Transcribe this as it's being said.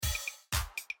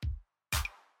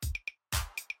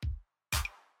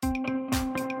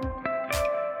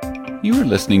You are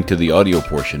listening to the audio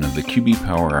portion of the QB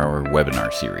Power Hour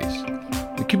webinar series.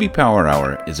 The QB Power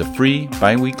Hour is a free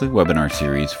bi-weekly webinar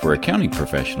series for accounting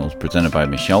professionals presented by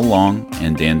Michelle Long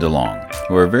and Dan DeLong,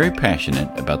 who are very passionate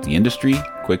about the industry,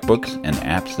 QuickBooks, and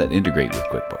apps that integrate with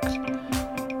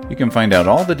QuickBooks. You can find out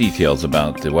all the details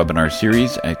about the webinar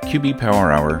series at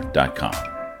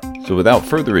qbpowerhour.com. So without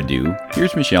further ado,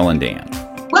 here's Michelle and Dan.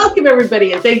 Welcome,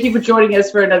 everybody, and thank you for joining us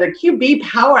for another QB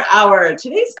Power Hour.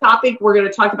 Today's topic, we're going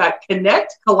to talk about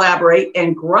connect, collaborate,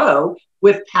 and grow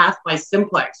with Path by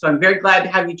Simplex. So I'm very glad to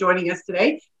have you joining us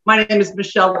today. My name is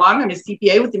Michelle Long. I'm a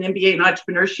CPA with an MBA in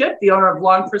entrepreneurship, the owner of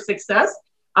Long for Success.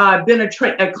 I've been a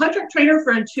contract trainer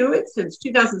for Intuit since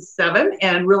 2007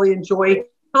 and really enjoy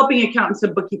helping accountants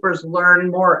and bookkeepers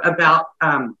learn more about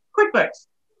QuickBooks.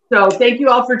 So thank you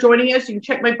all for joining us. You can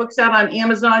check my books out on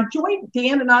Amazon. Join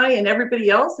Dan and I and everybody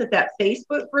else at that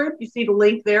Facebook group. You see the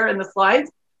link there in the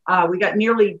slides. We got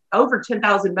nearly over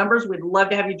 10,000 members. We'd love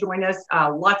to have you join us.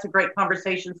 Lots of great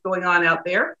conversations going on out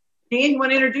there. Dan, you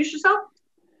want to introduce yourself?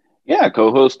 Yeah,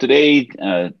 co-host today,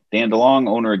 Dan DeLong,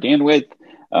 owner of Danwith,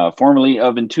 formerly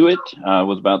of Intuit.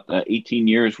 Was about 18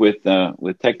 years with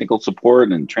technical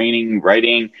support and training,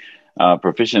 writing.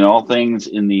 Proficient in all things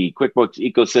in the QuickBooks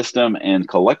ecosystem and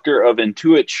collector of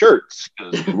Intuit shirts,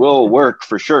 because we'll work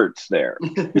for shirts there.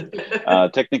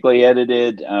 Technically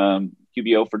edited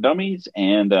QBO for Dummies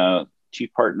and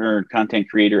chief partner and content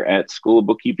creator at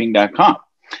schoolofbookkeeping.com.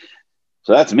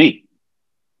 So that's me.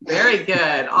 Very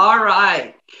good. All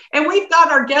right. And we've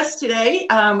got our guest today.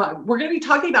 We're going to be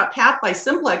talking about Path by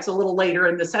Simplex a little later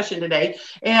in the session today.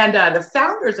 And the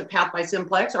founders of Path by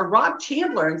Simplex are Rob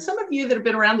Chandler. And some of you that have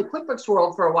been around the QuickBooks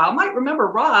world for a while might remember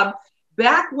Rob.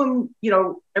 Back when,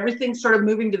 everything started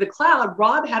moving to the cloud,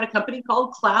 Rob had a company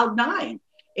called Cloud9.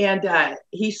 And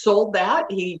he sold that.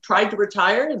 He tried to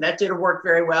retire, and that didn't work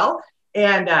very well.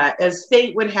 And as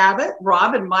fate would have it,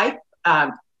 Rob and Mike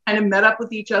kind of met up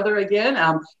with each other again.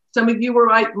 Some of you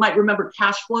might remember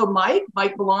Cashflow Mike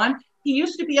Milan. He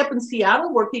used to be up in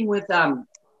Seattle working with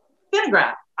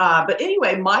Finagraph. But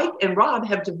anyway, Mike and Rob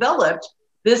have developed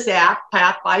this app,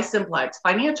 Path by Simplex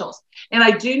Financials. And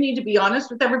I do need to be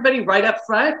honest with everybody right up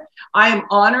front. I am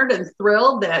honored and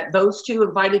thrilled that those two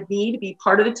invited me to be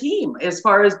part of the team as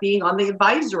far as being on the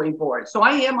advisory board. So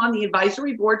I am on the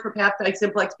advisory board for Path by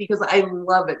Simplex because I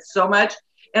love it so much.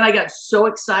 And I got so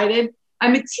excited.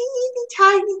 I'm a teeny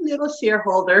tiny little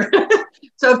shareholder.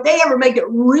 So if they ever make it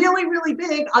really, really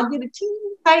big, I'll get a teeny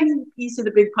tiny piece of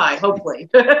the big pie, hopefully.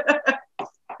 But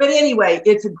anyway,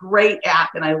 it's a great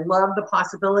app, and I love the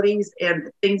possibilities and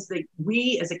the things that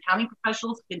we as accounting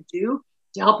professionals can do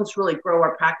to help us really grow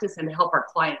our practice and to help our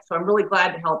clients. So I'm really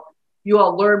glad to help you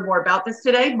all learn more about this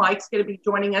today. Mike's going to be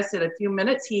joining us in a few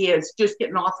minutes. He is just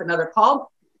getting off another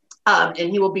call, and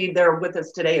he will be there with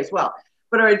us today as well.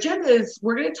 But our agenda is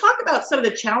we're going to talk about some of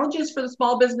the challenges for the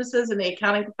small businesses and the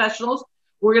accounting professionals.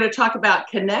 We're going to talk about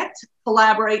connect,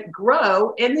 collaborate,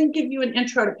 grow, and then give you an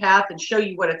intro to Path and show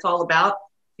you what it's all about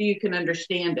so you can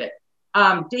understand it.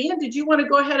 Dan, did you want to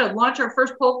go ahead and launch our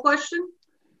first poll question?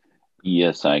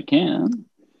 Yes, I can.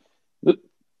 Oop,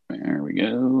 there we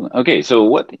go. Okay, so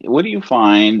what do you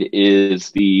find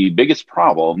is the biggest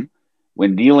problem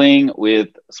when dealing with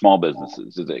small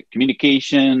businesses? Is it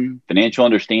communication, financial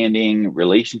understanding,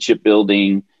 relationship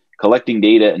building, collecting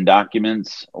data and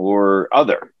documents, or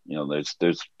other?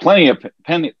 There's plenty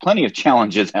of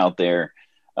challenges out there.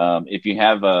 If you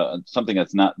have something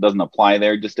doesn't apply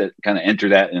there, just to kind of enter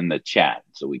that in the chat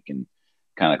so we can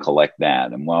kind of collect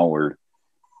that. And while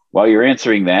you're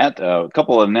answering that, a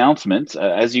couple of announcements.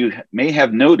 As you may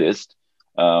have noticed,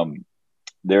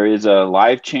 there is a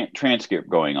live transcript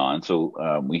going on.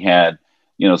 So we had,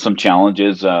 some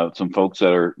challenges, some folks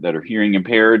that are hearing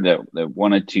impaired that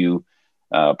wanted to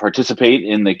participate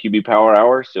in the QB Power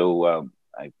Hour. So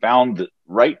I found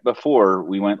right before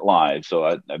we went live. So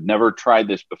I've never tried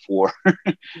this before.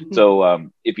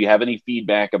 So if you have any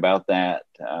feedback about that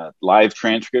live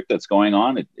transcript that's going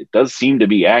on, it does seem to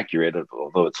be accurate,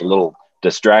 although it's a little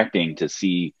distracting to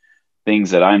see things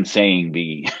that I'm saying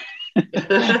be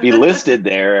listed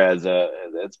there as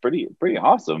that's pretty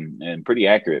awesome and pretty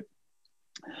accurate.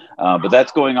 But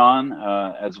that's going on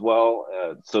as well.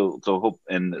 So hope,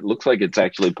 and it looks like it's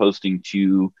actually posting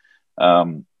to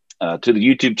the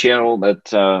YouTube channel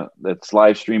that's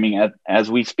live streaming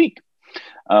as we speak.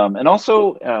 And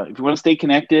also, if you want to stay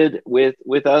connected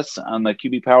with us on the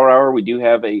QB Power Hour, we do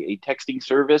have a texting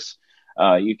service.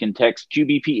 You can text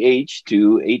QBPH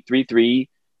to 833-395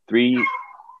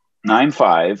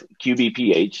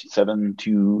 QBPH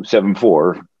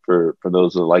 7274 for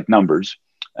those that like numbers.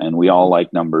 and we all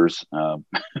like numbers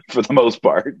for the most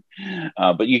part.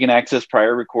 But you can access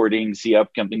prior recordings, see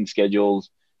upcoming schedules,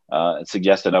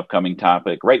 suggest an upcoming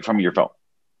topic right from your phone.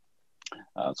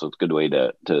 So it's a good way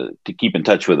to keep in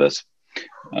touch with us.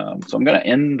 So I'm going to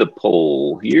end the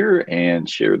poll here and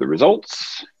share the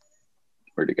results.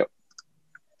 Where'd it go?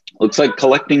 Looks like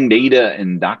collecting data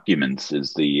and documents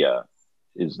is the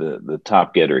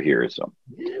top getter here. So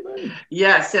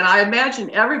yes, and I imagine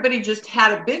everybody just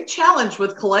had a big challenge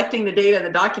with collecting the data and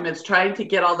the documents, trying to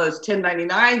get all those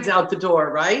 1099s out the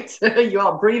door, right? You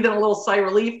all breathing a little sigh of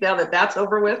relief now that that's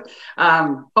over with,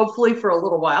 hopefully for a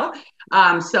little while.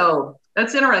 So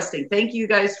that's interesting. Thank you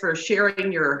guys for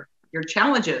sharing your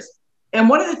challenges. And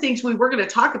one of the things we were going to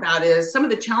talk about is some of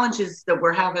the challenges that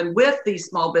we're having with these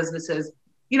small businesses.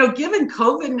 You know, given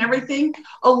COVID and everything,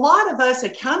 a lot of us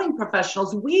accounting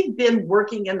professionals, we've been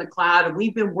working in the cloud and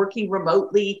we've been working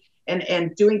remotely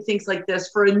and doing things like this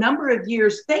for a number of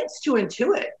years, thanks to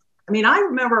Intuit. I mean, I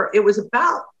remember it was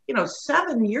about,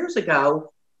 7 years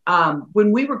ago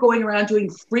when we were going around doing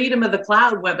Freedom of the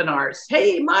Cloud webinars.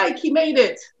 Hey, Mike, he made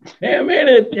it. Hey, I made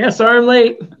it. Yeah, sorry I'm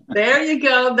late. There you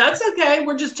go. That's okay.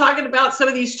 We're just talking about some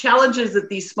of these challenges that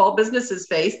these small businesses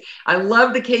face. I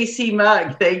love the KC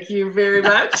mug. Thank you very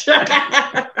much.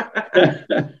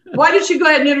 Why don't you go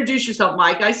ahead and introduce yourself,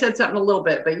 Mike? I said something a little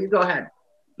bit, but you go ahead.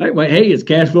 Hey, it's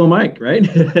Cashflow Mike, right?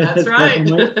 That's right.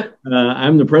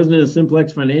 I'm the president of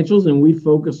Simplex Financials, and we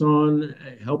focus on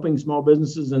helping small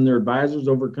businesses and their advisors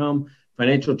overcome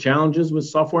financial challenges with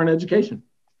software and education.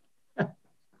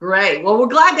 Great. Well, we're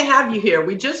glad to have you here.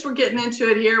 We just were getting into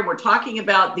it here. We're talking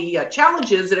about the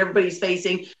challenges that everybody's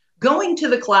facing going to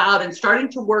the cloud and starting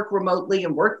to work remotely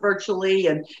and work virtually.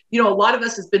 And, a lot of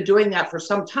us has been doing that for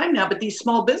some time now, but these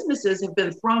small businesses have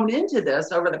been thrown into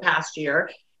this over the past year.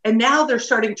 And now they're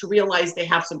starting to realize they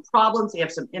have some problems. They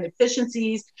have some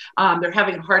inefficiencies. They're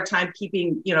having a hard time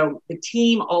keeping, the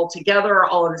team all together,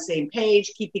 all on the same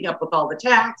page, keeping up with all the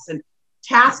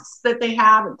tasks that they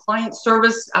have and client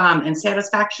service and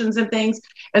satisfactions and things.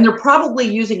 And they're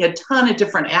probably using a ton of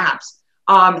different apps.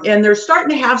 And they're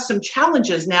starting to have some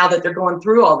challenges now that they're going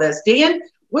through all this. Dan,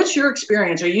 what's your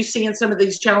experience? Are you seeing some of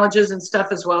these challenges and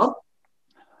stuff as well?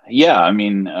 Yeah, I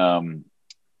mean,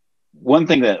 one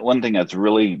thing that's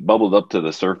really bubbled up to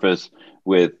the surface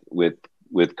with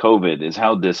COVID is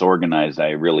how disorganized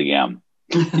I really am.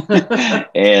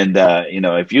 And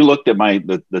if you looked at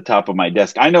the top of my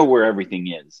desk, I know where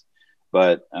everything is,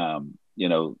 but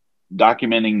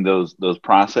documenting those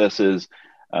processes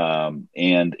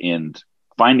and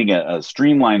finding a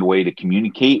streamlined way to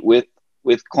communicate with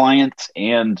clients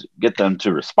and get them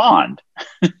to respond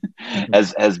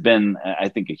has been, I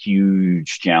think, a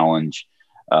huge challenge.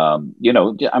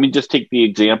 Just take the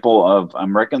example of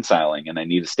I'm reconciling and I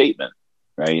need a statement,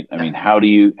 right? I mean, how do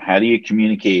you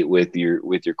communicate with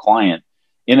your client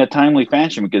in a timely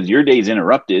fashion, because your day's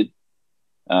interrupted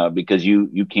because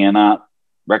you cannot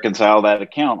reconcile that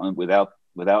account without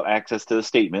access to the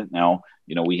statement. Now,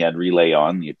 we had Relay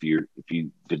on. If you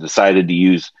decided to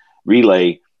use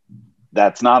Relay,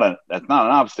 that's not an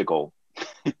obstacle.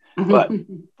 But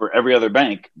for every other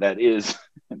bank, that is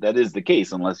the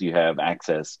case, unless you have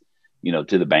access,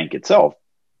 to the bank itself.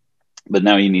 But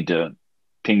now you need to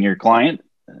ping your client.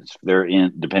 If they're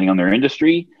depending on their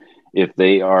industry, if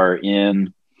they are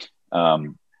in,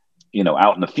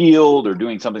 out in the field or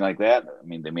doing something like that. I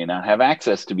mean, they may not have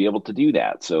access to be able to do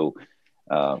that. So,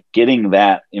 getting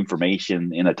that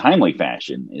information in a timely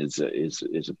fashion is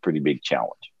a pretty big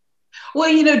challenge.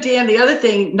 Well, Dan, the other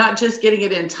thing, not just getting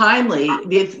it in timely,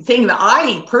 the thing that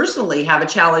I personally have a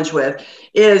challenge with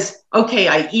is, okay,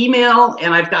 I email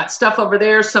and I've got stuff over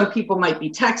there. Some people might be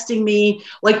texting me.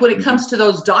 Like when it comes to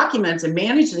those documents and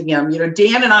managing them,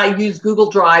 Dan and I use Google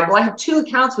Drive. Well, I have 2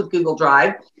 accounts with Google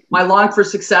Drive, my Long for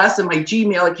Success and my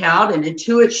Gmail account, and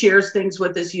Intuit shares things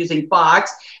with us using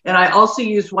Box. And I also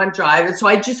use OneDrive. And so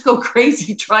I just go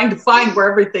crazy trying to find where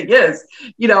everything is,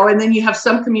 and then you have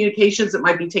some communications that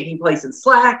might be taking place in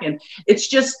Slack. And it's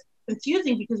just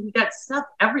confusing because we got stuff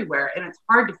everywhere and it's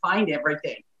hard to find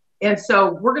everything. And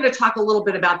so we're going to talk a little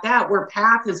bit about that, where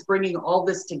Path is bringing all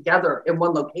this together in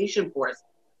one location for us.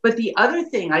 But the other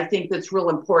thing I think that's real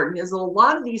important is a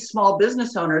lot of these small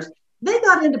business owners, they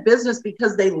got into business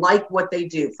because they like what they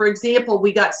do. For example,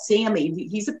 we got Sammy.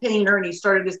 He's a painter and he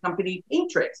started his company,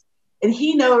 Paintrix. And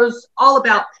he knows all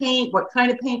about paint, what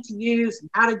kind of paint to use and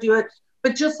how to do it.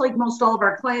 But just like most all of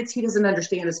our clients, he doesn't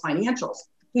understand his financials.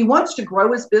 He wants to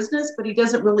grow his business, but he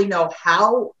doesn't really know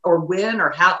how or when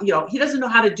or how, he doesn't know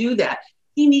how to do that.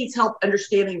 He needs help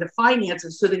understanding the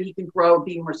finances so that he can grow and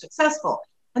be more successful.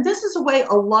 And this is the way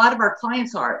a lot of our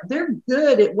clients are. They're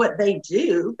good at what they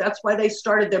do. That's why they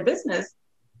started their business,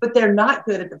 but they're not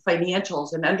good at the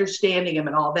financials and understanding them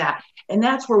and all that. And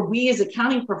that's where we as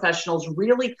accounting professionals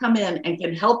really come in and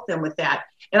can help them with that.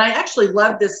 And I actually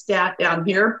love this stat down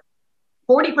here.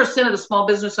 40% of the small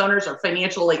business owners are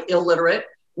financially illiterate.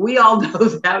 We all know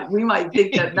that. We might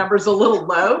think that number's a little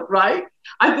low, right?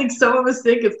 I think some of us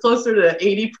think it's closer to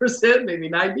 80%, maybe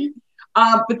 90.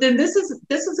 But then this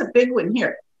is a big one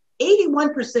here.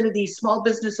 81% of these small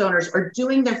business owners are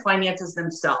doing their finances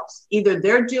themselves. Either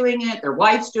they're doing it, their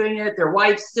wife's doing it, their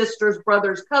wife's sisters,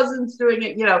 brothers, cousins doing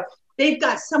it. You know, they've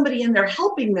got somebody in there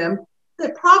helping them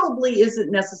that probably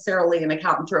isn't necessarily an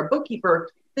accountant or a bookkeeper.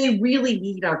 They really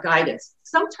need our guidance.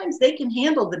 Sometimes they can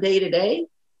handle the day-to-day,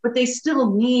 but they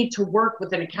still need to work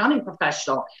with an accounting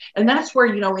professional. And that's where,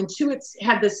 you know, Intuit's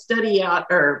had this study out,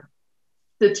 or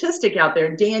statistic out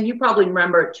there. Dan, you probably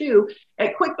remember it too.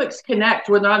 At QuickBooks Connect,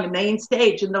 when they're on the main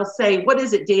stage, and they'll say, what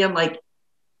is it, Dan? Like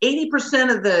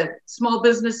 80% of the small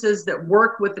businesses that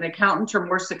work with an accountant are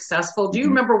more successful. Do you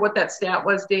remember what that stat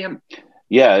was, Dan?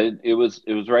 Yeah, it was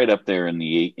right up there in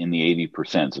the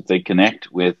 80%. If they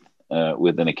connect with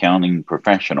an accounting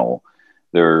professional,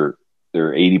 they're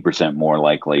 80% more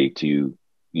likely to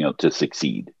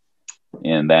succeed.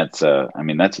 And that's a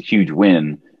huge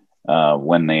win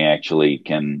when they actually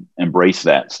can embrace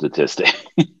that statistic.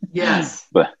 Yes.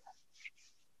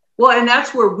 Well, and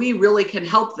that's where we really can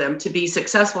help them to be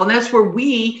successful. And that's where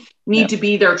we need to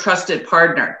be their trusted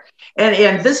partner.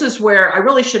 And this is where I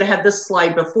really should have had this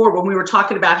slide before when we were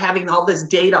talking about having all this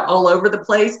data all over the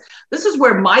place. This is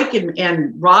where Mike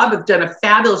and Rob have done a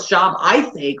fabulous job, I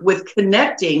think, with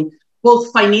connecting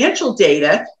both financial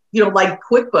data, like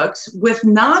QuickBooks, with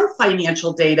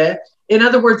non-financial data. In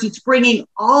other words, it's bringing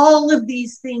all of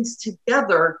these things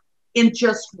together in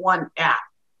just one app.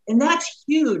 And that's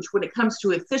huge when it comes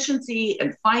to efficiency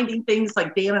and finding things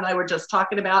like Dan and I were just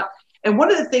talking about. And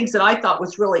one of the things that I thought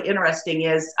was really interesting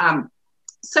is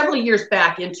several years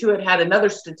back, Intuit had another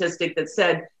statistic that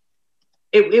said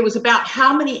it was about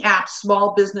how many apps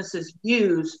small businesses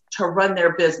use to run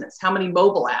their business. How many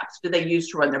mobile apps do they use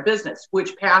to run their business?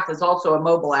 Which Path is also a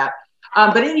mobile app.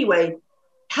 But anyway,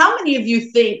 how many of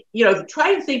you think,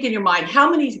 try to think in your mind, how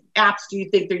many apps do you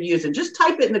think they're using? Just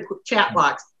type it in the chat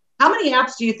box. How many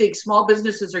apps do you think small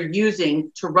businesses are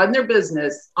using to run their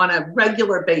business on a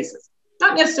regular basis?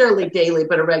 Not necessarily daily,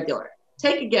 but a regular.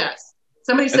 Take a guess.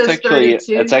 Somebody says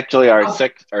 32. That's actually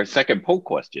our second poll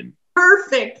question.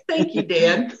 Perfect. Thank you,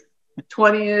 Dan.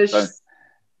 20-ish,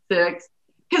 6.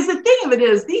 Because the thing of it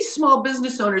is, these small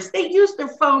business owners, they use their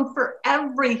phone for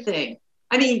everything.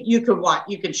 I mean, you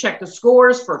can check the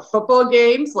scores for football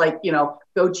games, like,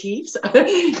 go Chiefs.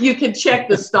 You can check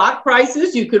the stock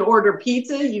prices. You can order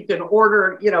pizza. You can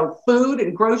order, food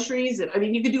and groceries. I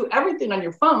mean, you can do everything on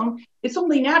your phone. It's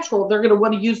only natural they're going to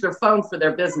want to use their phone for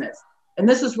their business. And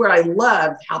this is where I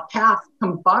love how Path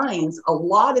combines a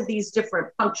lot of these different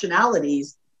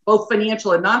functionalities, both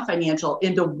financial and non-financial,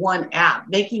 into one app,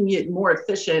 making it more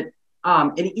efficient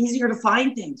and easier to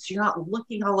find things. So you're not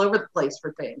looking all over the place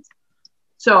for things.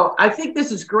 So I think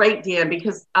this is great, Dan,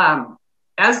 because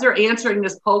as they're answering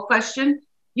this poll question,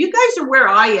 you guys are where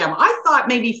I am. I thought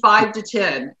maybe 5 to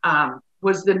 10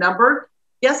 was the number.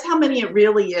 Guess how many it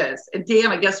really is? And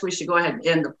Dan, I guess we should go ahead and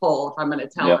end the poll if I'm going to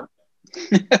tell them.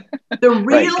 The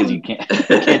real, because you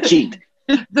can't cheat.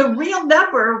 The real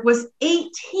number was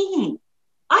 18.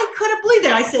 I couldn't believe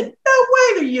that. I said, no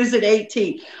way they're using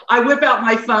 18. I whip out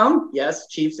my phone. Yes,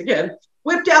 Chiefs again.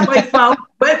 Whipped out my phone,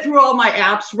 went through all my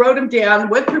apps, wrote them down,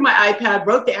 went through my iPad,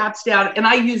 wrote the apps down, and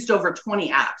I used over 20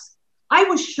 apps. I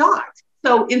was shocked.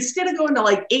 So instead of going to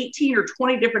like 18 or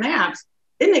 20 different apps,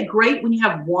 isn't it great when you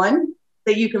have one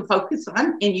that you can focus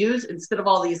on and use instead of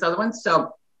all these other ones?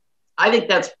 So I think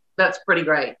that's pretty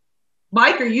great.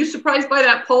 Mike, are you surprised by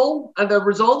that poll of the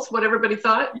results, what everybody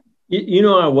thought?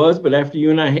 I was, but after you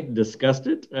and I discussed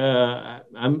it,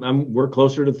 we're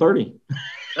closer to 30.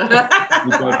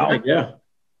 Wow.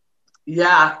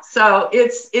 Yeah. So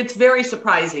it's very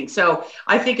surprising. So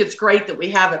I think it's great that we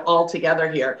have it all together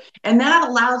here. And that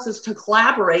allows us to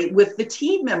collaborate with the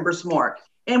team members more.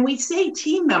 And we say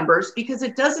team members because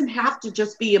it doesn't have to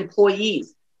just be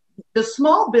employees. The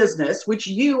small business, which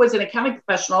you as an accounting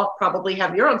professional probably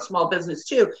have your own small business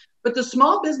too, but the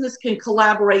small business can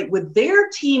collaborate with their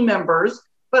team members,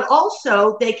 but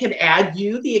also they could add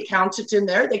you, the accountant, in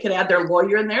there. They could add their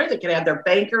lawyer in there. They could add their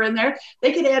banker in there.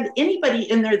 They could add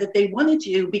anybody in there that they wanted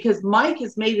to, because Mike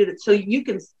has made it so you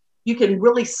can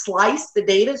really slice the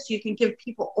data so you can give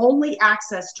people only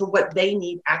access to what they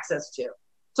need access to.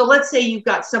 So let's say you've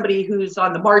got somebody who's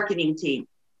on the marketing team.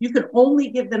 you can only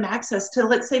give them access to,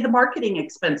 let's say, the marketing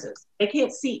expenses. They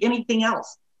can't see anything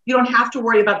else. You don't have to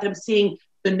worry about them seeing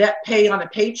the net pay on a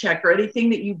paycheck or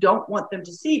anything that you don't want them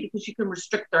to see, because you can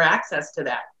restrict their access to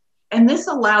that. And this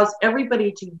allows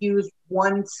everybody to use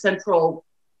one central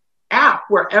app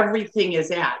where everything is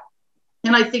at.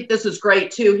 And I think this is great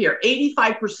too here.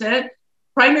 85%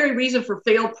 primary reason for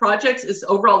failed projects is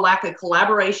overall lack of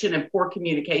collaboration and poor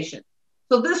communication.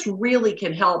 So this really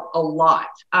can help a lot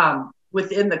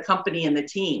within the company and the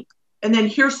team. And then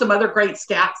here's some other great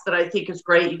stats that I think is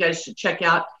great. You guys should check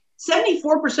out.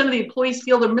 74% of the employees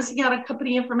feel they're missing out on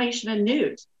company information and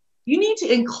news. You need to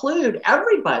include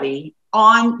everybody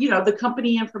on, the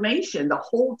company information, the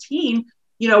whole team.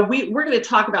 We're going to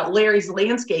talk about Larry's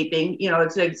Landscaping.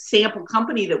 It's a sample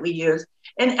company that we use.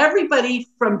 And everybody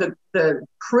from the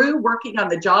crew working on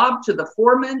the job to the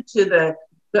foreman to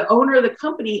the owner of the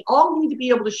company all need to be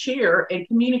able to share and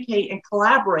communicate and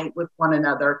collaborate with one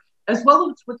another, as well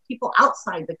as with people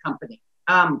outside the company.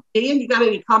 Dan, you got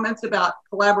any comments about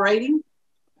collaborating?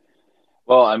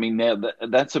 Well, I mean,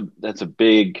 that's a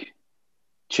big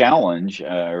challenge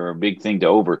or a big thing to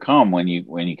overcome when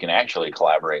you can actually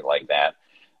collaborate like that,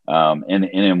 and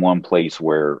in one place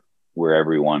where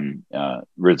everyone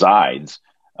resides.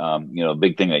 A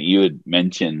big thing that you had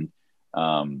mentioned,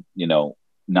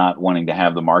 not wanting to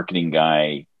have the marketing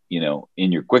guy,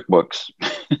 in your QuickBooks,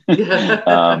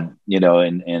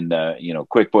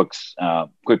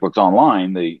 QuickBooks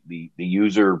Online, the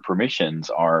user permissions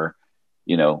are,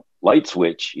 light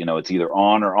switch, it's either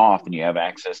on or off and you have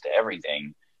access to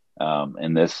everything.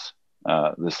 And this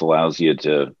allows you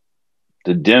to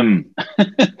dim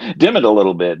it a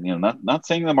little bit, not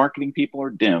saying the marketing people are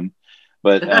dim,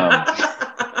 but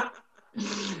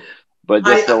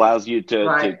this allows you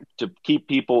to keep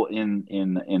people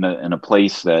in a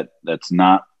place that's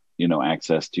not,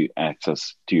 access to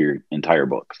your entire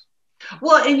books.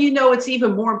 Well, and it's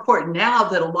even more important now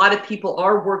that a lot of people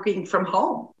are working from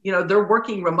home. They're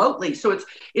working remotely. So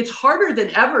it's harder than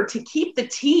ever to keep the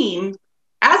team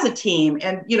as a team,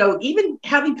 and even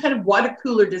having kind of water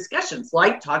cooler discussions,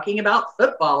 like talking about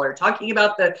football or talking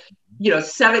about the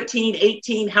 17,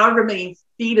 18, however many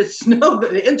feet of snow,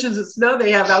 the inches of snow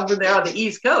they have over there on the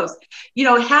East Coast.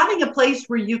 Having a place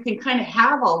where you can kind of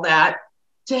have all that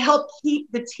to help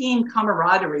keep the team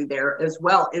camaraderie there as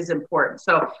well is important.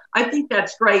 So I think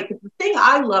that's great. But the thing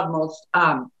I love most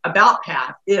about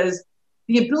PATH is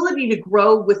the ability to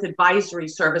grow with advisory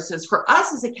services for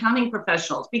us as accounting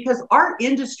professionals, because our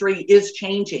industry is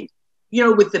changing.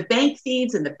 With the bank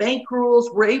feeds and the bank rules,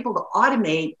 we're able to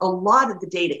automate a lot of the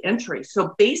data entry.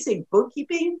 So basic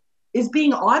bookkeeping is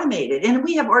being automated, and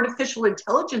we have artificial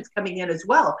intelligence coming in as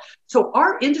well. So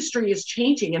our industry is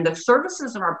changing, and the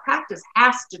services in our practice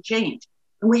has to change.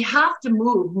 And we have to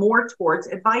move more towards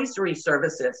advisory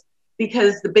services,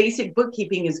 because the basic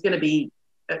bookkeeping is going to be,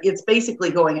 it's basically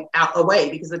going away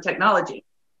because of technology.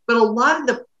 But a lot of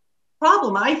the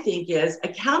problem, I think, is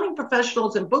accounting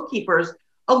professionals and bookkeepers,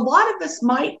 a lot of us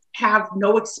might have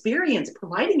no experience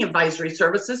providing advisory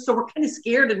services, so we're kind of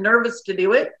scared and nervous to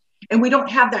do it, and we don't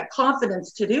have that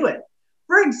confidence to do it.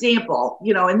 For example,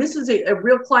 and this is a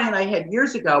real client I had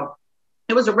years ago.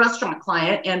 It was a restaurant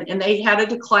client, and they had a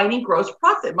declining gross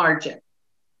profit margin.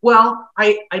 Well,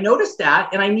 I noticed that,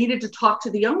 and I needed to talk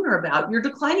to the owner about your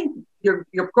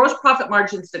gross profit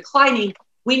margin's declining.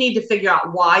 We need to figure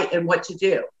out why and what to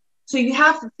do. So you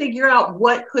have to figure out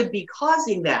what could be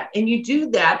causing that. And you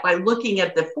do that by looking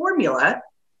at the formula.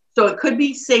 So it could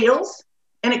be sales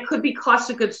and it could be cost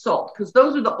of goods sold, because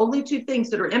those are the only two things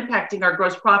that are impacting our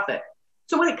gross profit.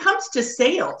 So when it comes to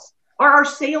sales, are our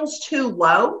sales too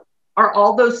low? Are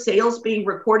all those sales being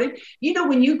recorded?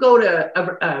 When you go to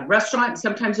a restaurant,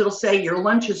 sometimes it'll say your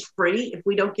lunch is free if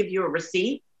we don't give you a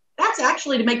receipt. That's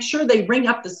actually to make sure they ring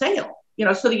up the sale,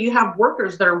 so that you have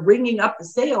workers that are ringing up the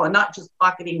sale and not just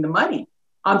pocketing the money.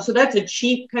 So that's a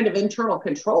cheap kind of internal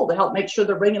control to help make sure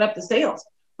they're ringing up the sales.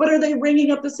 But are they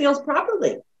ringing up the sales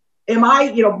properly?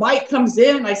 Mike comes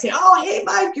in and I say, oh, hey,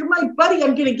 Mike, you're my buddy.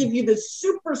 I'm going to give you this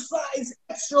super size,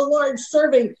 extra large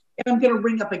serving, and I'm going to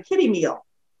ring up a kiddie meal.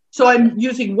 So I'm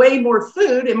using way more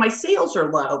food and my sales are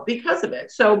low because of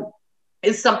it. So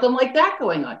is something like that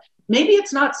going on? Maybe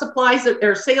it's not supplies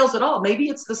or sales at all. Maybe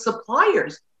it's the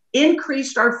suppliers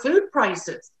increased our food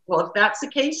prices. Well, if that's the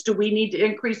case, do we need to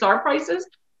increase our prices?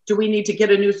 Do we need to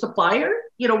get a new supplier?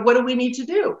 What do we need to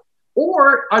do?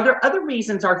 Or are there other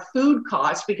reasons our food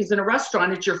costs, because in a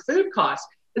restaurant, it's your food costs.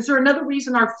 Is there another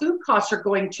reason our food costs are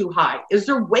going too high? Is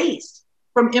there waste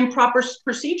from improper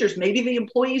procedures? Maybe the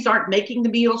employees aren't making the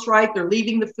meals right. They're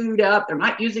leaving the food out. They're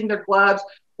not using their gloves.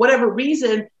 Whatever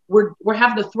reason, we're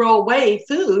having to throw away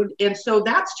food. And so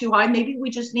that's too high. Maybe we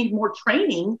just need more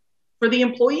training for the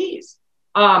employees.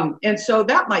 And so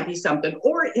that might be something.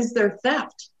 Or is there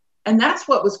theft? And that's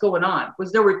what was going on,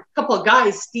 was there were a couple of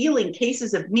guys stealing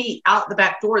cases of meat out the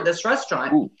back door of this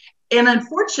restaurant. Ooh. And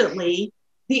unfortunately,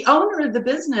 the owner of the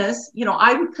business,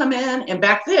 I would come in, and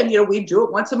back then, we'd do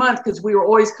it once a month because we were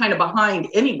always kind of behind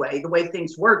anyway, the way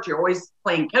things worked. You're always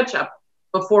playing catch up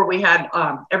before we had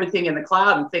everything in the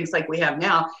cloud and things like we have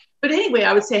now. But anyway,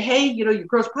 I would say, hey, your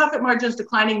gross profit margin is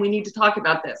declining. We need to talk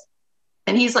about this.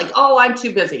 And he's like, oh, I'm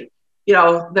too busy.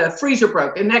 The freezer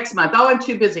broke. And next month, oh, I'm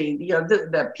too busy.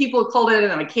 The people called in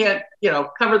and I can't,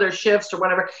 cover their shifts or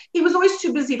whatever. He was always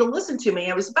too busy to listen to me.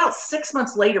 It was about 6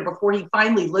 months later before he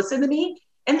finally listened to me.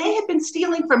 And they had been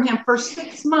stealing from him for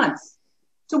 6 months.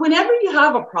 So whenever you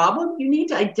have a problem, you need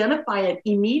to identify it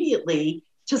immediately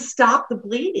to stop the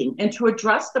bleeding and to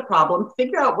address the problem,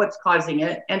 figure out what's causing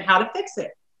it and how to fix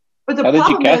it. But the how did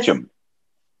you catch him?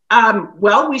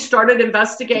 Well, we started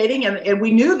investigating and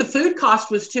we knew the food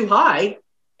cost was too high,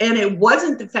 and it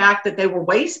wasn't the fact that they were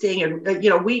wasting.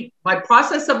 And, by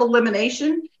process of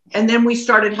elimination, and then we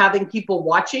started having people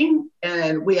watching,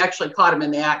 and we actually caught them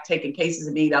in the act, taking cases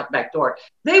of meat out the back door.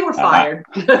 They were fired.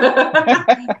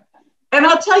 And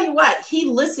I'll tell you what, he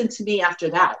listened to me after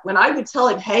that. When I would tell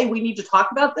him, hey, we need to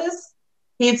talk about this,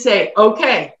 he'd say,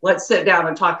 okay, let's sit down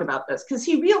and talk about this. Because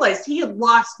he realized he had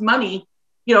lost money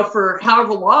for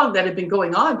however long that had been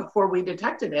going on before we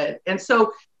detected it. And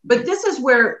so, but this is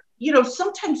where,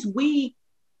 sometimes we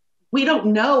don't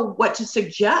know what to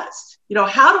suggest.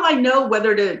 How do I know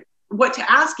what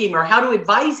to ask him or how to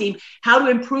advise him, how to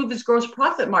improve his gross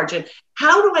profit margin?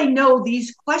 How do I know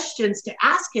these questions to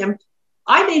ask him?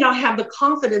 I may not have the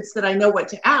confidence that I know what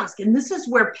to ask. And this is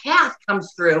where PATH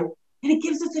comes through, and it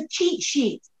gives us a cheat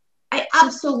sheet. I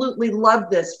absolutely love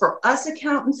this for us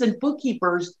accountants and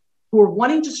bookkeepers who are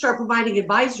wanting to start providing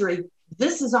advisory.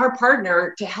 This is our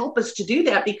partner to help us to do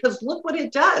that, because look what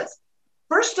it does.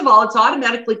 First of all, it's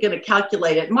automatically going to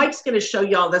calculate it. Mike's going to show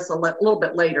you all this a little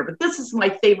bit later, but this is my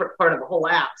favorite part of the whole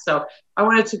app. So I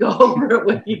wanted to go over it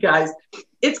with you guys.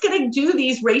 It's going to do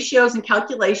these ratios and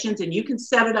calculations, and you can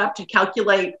set it up to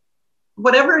calculate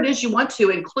whatever it is you want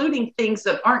to, including things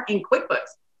that aren't in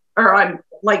QuickBooks or on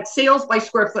like sales by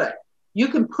square foot. You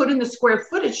can put in the square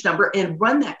footage number and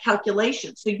run that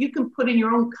calculation. So you can put in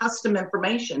your own custom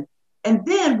information. And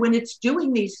then when it's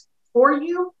doing these for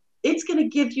you, it's going to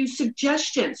give you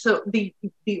suggestions. So the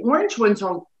orange ones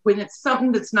are when it's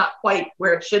something that's not quite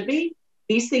where it should be.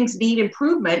 These things need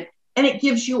improvement, and it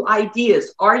gives you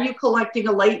ideas. Are you collecting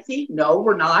a late fee? No,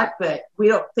 we're not, but we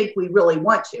don't think we really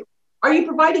want to. Are you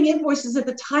providing invoices at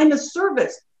the time of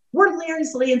service? We're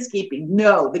Larry's Landscaping.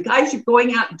 No, the guys are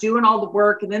going out and doing all the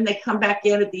work, and then they come back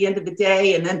in at the end of the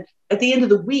day, and then at the end of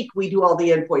the week, we do all the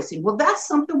invoicing. Well, that's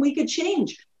something we could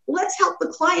change. Let's help the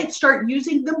client start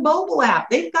using the mobile app.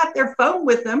 They've got their phone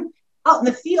with them out in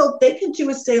the field. They can do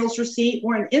a sales receipt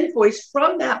or an invoice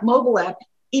from that mobile app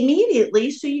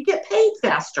immediately, so you get paid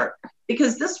faster.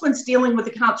 Because this one's dealing with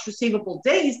accounts receivable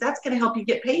days, that's going to help you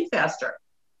get paid faster.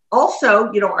 Also,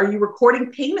 are you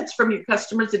recording payments from your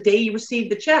customers the day you receive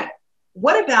the check?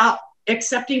 What about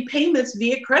accepting payments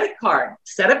via credit card?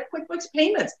 Set up QuickBooks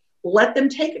payments. Let them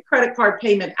take a credit card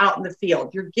payment out in the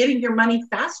field. You're getting your money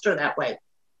faster that way.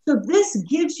 So this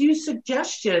gives you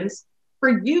suggestions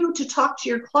for you to talk to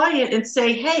your client and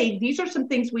say, hey, these are some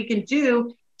things we can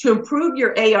do to improve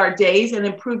your AR days and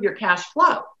improve your cash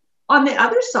flow. On the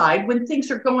other side, when things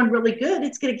are going really good,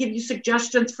 it's going to give you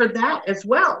suggestions for that as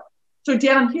well. So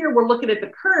down here, we're looking at the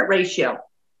current ratio.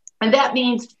 And that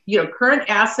means, current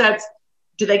assets,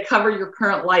 do they cover your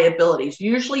current liabilities?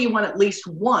 Usually you want at least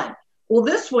one. Well,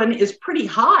 this one is pretty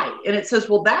high. And it says,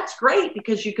 well, that's great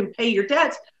because you can pay your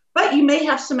debts, but you may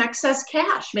have some excess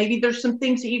cash. Maybe there's some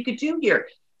things that you could do here.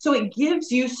 So it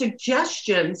gives you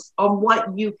suggestions on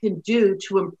what you can do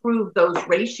to improve those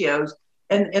ratios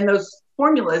and those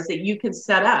formulas that you can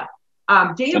set up.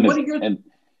 Dan, what are your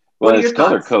Well, it's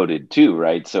color coded too,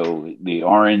 right? So the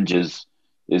orange is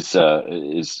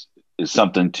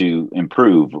something to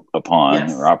improve upon,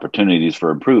 yes, or opportunities for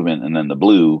improvement, and then the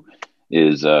blue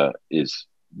is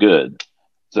good.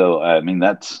 So I mean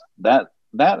that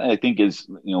I think is,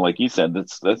 like you said,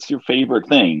 that's your favorite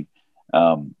thing.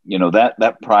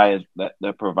 That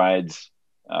provides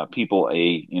people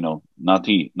a, not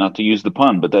to use the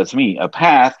pun, but that's me, a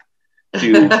path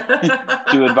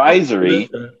to advisory.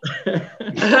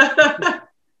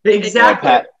 Exactly.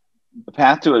 A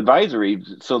path to advisory,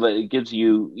 so that it gives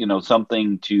you,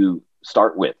 something to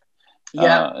start with,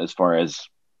 yeah, as far as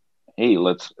hey,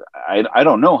 I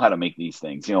don't know how to make these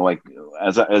things. Like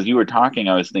as you were talking,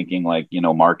 I was thinking like,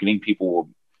 marketing people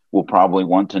will probably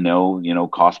want to know,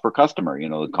 cost per customer,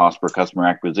 the cost per customer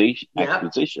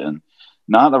acquisition,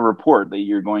 not a report that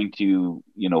you're going to,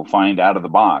 find out of the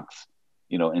box,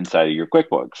 inside of your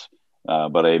QuickBooks.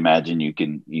 But I imagine you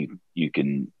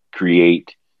can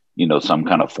create, some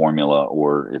kind of formula,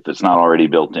 or if it's not already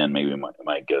built in, maybe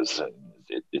my guess,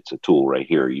 it's a tool right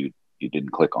here. You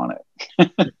didn't click on it.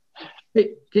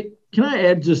 Hey, can I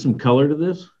add just some color to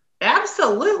this?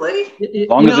 Absolutely. As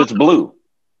long as it's blue.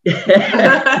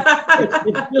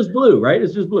 It's just blue, right?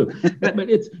 It's just blue. But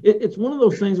it's one of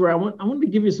those things where I wanted to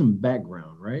give you some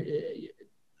background, right?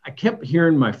 I kept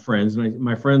hearing my friends, and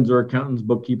my friends are accountants,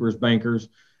 bookkeepers, bankers.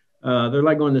 They're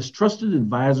like going, this trusted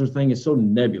advisor thing is so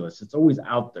nebulous. It's always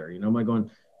out there. I'm like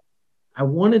going, I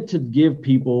wanted to give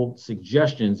people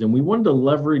suggestions, and we wanted to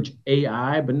leverage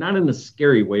AI, but not in a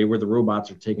scary way where the robots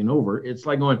are taking over. It's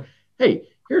like going, hey,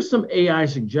 here's some AI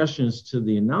suggestions to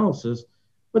the analysis,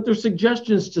 but they're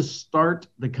suggestions to start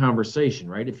the conversation,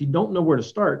 right? If you don't know where to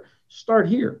start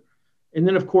here. And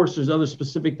then, of course, there's other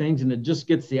specific things, and it just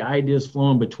gets the ideas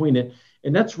flowing between it.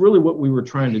 And that's really what we were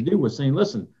trying to do, was saying,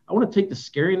 listen, I want to take the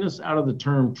scariness out of the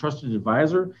term trusted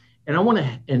advisor, and I want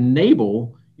to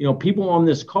enable, people on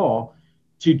this call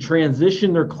to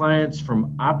transition their clients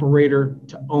from operator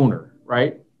to owner,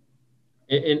 right?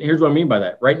 And here's what I mean by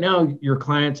that. Right now, your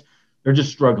clients, they're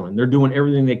just struggling. They're doing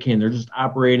everything they can. They're just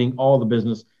operating all the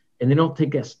business, and they don't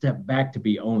take that step back to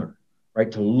be owner,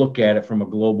 right? To look at it from a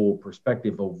global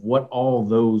perspective of what all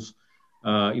those,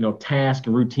 tasks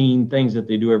and routine things that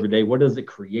they do every day, what does it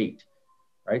create,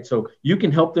 right? So you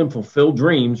can help them fulfill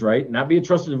dreams, right? Not be a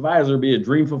trusted advisor, be a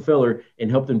dream fulfiller,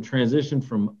 and help them transition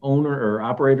from owner or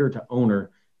operator to owner,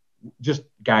 just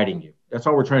guiding you. That's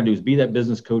all we're trying to do, is be that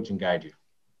business coach and guide you.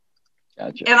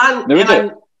 Gotcha.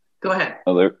 Go ahead.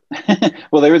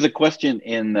 Well, there was a question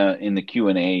in the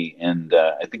Q&A, and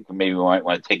I think maybe we might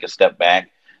want to take a step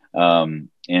back and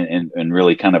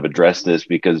really kind of address this,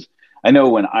 because I know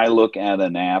when I look at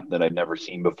an app that I've never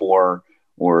seen before,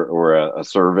 or a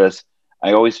service,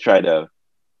 I always try to,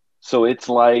 so it's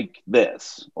like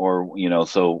this, or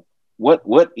so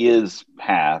what is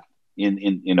Path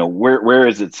in where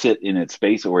does it sit in its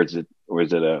space, or is it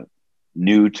a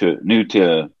new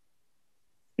to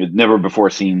it's never before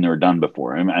seen or done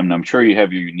before? I'm sure you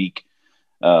have your unique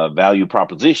value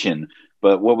proposition,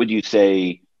 but what would you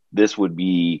say this would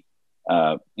be?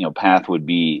 Path would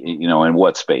be, in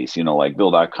what space? Like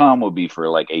Bill.com would be for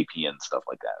like AP and stuff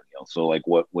like that. So like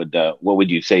what would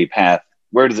you say Path?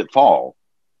 Where does it fall?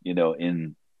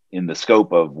 In the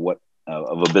scope of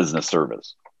of a business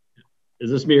service. Is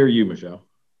this me or you, Michelle?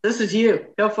 This is you.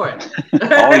 Go for it.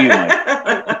 All you, Mike.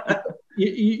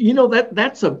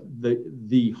 That's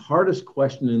the hardest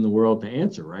question in the world to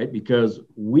answer, right? Because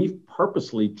we've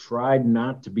purposely tried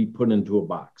not to be put into a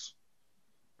box,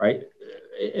 right?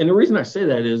 And the reason I say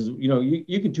that is,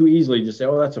 you can too easily just say,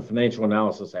 oh, that's a financial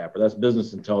analysis app, or that's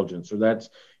business intelligence, or that's,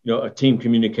 a team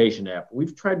communication app.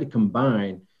 We've tried to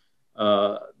combine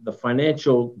the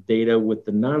financial data with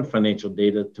the non-financial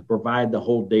data to provide the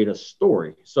whole data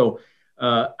story. So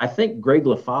I think Greg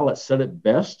LaFollette said it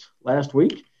best last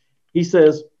week. He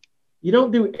says, you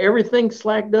don't do everything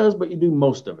Slack does, but you do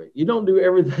most of it. You don't do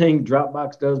everything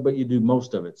Dropbox does, but you do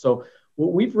most of it. So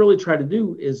what we've really tried to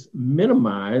do is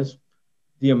minimize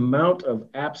the amount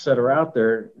of apps that are out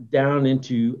there down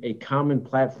into a common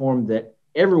platform that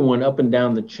everyone up and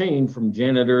down the chain, from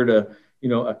janitor to,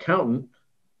 accountant,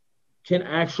 can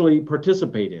actually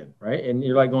participate in, right? And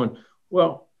you're like going,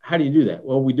 well, how do you do that?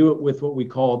 Well, we do it with what we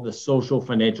call the social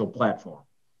financial platform.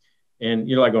 And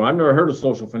you're like, oh, I've never heard of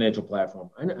social financial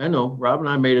platform. I know, Rob and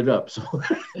I made it up. So,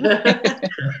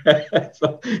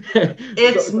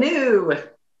 It's new.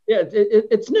 Yeah,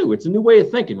 it's new. It's a new way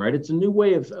of thinking, right? It's a new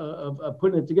way of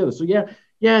putting it together. So yeah,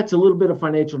 it's a little bit of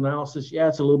financial analysis. Yeah,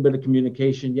 it's a little bit of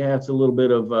communication. Yeah, it's a little bit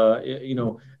of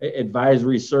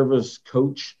advisory service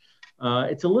coach.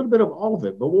 It's a little bit of all of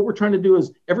it. But what we're trying to do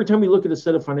is, every time we look at a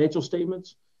set of financial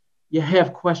statements, you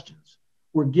have questions.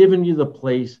 We're giving you the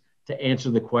place to answer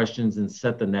the questions and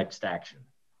set the next action.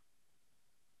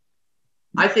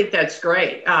 I think that's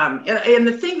great. And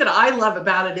the thing that I love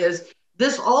about it is,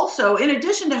 this also, in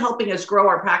addition to helping us grow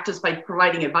our practice by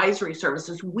providing advisory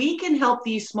services, we can help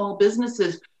these small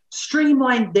businesses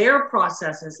streamline their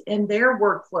processes and their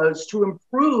workflows to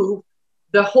improve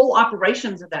the whole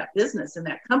operations of that business and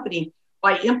that company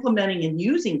by implementing and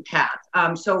using Path.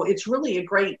 So it's really a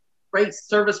great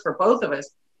service for both of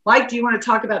us. Mike, do you want to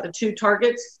talk about the two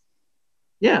targets?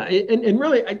 Yeah, and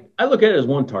really, I look at it as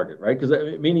one target, right?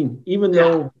 Because meaning, even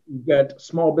though you've got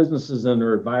small businesses and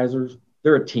their advisors,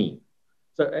 they're a team.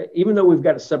 So even though we've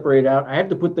got to separate out, I have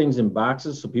to put things in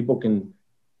boxes so people can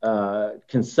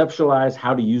conceptualize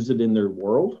how to use it in their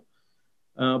world.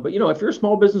 But if you're a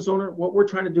small business owner, what we're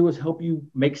trying to do is help you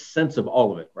make sense of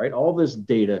all of it, right? All this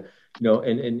data,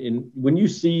 and when you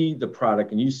see the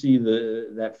product and you see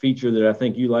that feature that I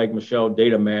think you like, Michelle,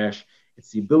 Data Mash.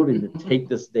 It's the ability to take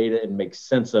this data and make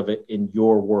sense of it in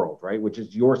your world, right? Which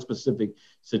is your specific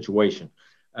situation.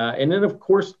 And then, of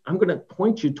course, I'm going to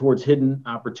point you towards hidden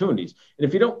opportunities. And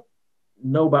if you don't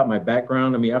know about my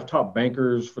background, I mean, I've taught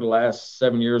bankers for the last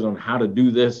 7 years on how to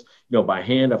do this, by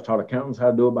hand. I've taught accountants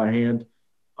how to do it by hand.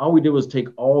 All we did was take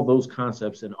all those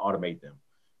concepts and automate them,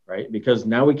 right? Because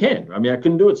now we can. I mean, I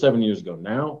couldn't do it 7 years ago.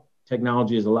 Now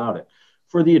technology has allowed it.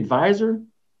 For the advisor,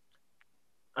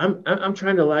 I'm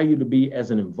trying to allow you to be as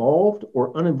involved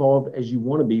or uninvolved as you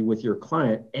want to be with your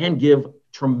client and give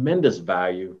tremendous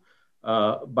value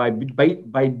by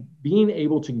being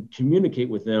able to communicate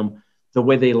with them the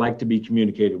way they like to be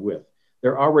communicated with.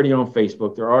 They're already on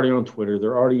Facebook. They're already on Twitter.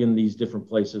 They're already in these different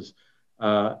places.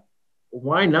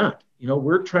 Why not?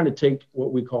 We're trying to take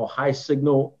what we call high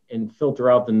signal and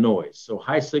filter out the noise. So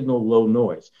high signal, low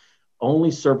noise. Only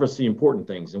surface the important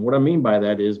things. And what I mean by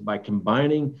that is by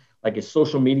combining like a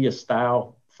social media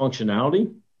style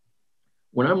functionality.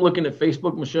 When I'm looking at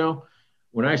Facebook, Michelle,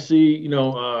 when I see,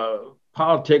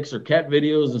 politics or cat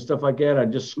videos and stuff like that, I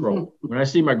just scroll. When I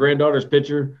see my granddaughter's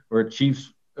picture or a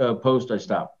Chiefs post, I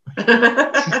stop.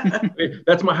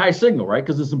 That's my high signal, right?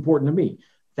 Because it's important to me.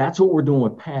 That's what we're doing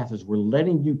with Path is we're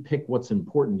letting you pick what's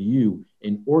important to you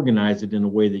and organize it in a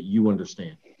way that you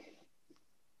understand.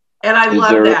 And I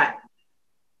love that.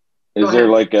 Is there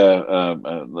like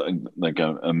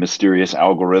a mysterious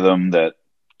algorithm that,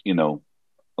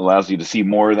 allows you to see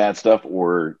more of that stuff,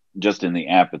 or just in the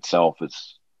app itself,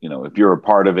 it's, if you're a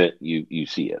part of it, you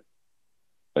see it?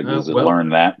 Like, does it learn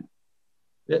that?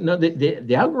 No,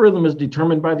 the algorithm is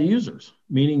determined by the users,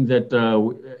 meaning that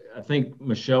I think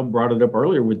Michelle brought it up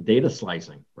earlier with data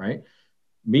slicing, right?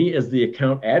 Me as the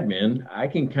account admin, I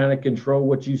can kind of control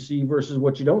what you see versus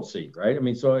what you don't see, right? I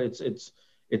mean, so it's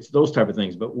those type of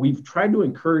things, but we've tried to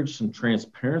encourage some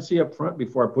transparency up front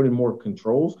before I put in more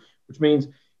controls, which means,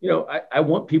 I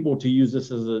want people to use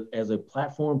this as a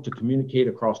platform to communicate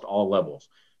across all levels.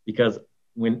 Because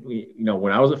when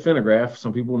I was at Finagraph,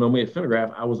 some people know me at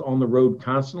Finagraph, I was on the road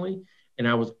constantly, and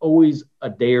I was always a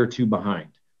day or two behind.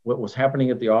 What was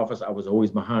happening at the office, I was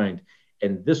always behind.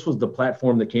 And this was the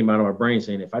platform that came out of my brain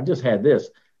saying, if I just had this,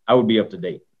 I would be up to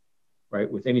date, right,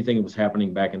 with anything that was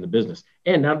happening back in the business.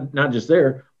 And not just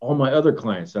there, all my other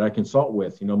clients that I consult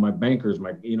with, my bankers,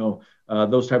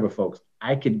 those type of folks,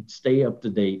 I could stay up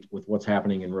to date with what's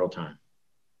happening in real time.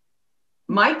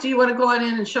 Mike, do you want to go on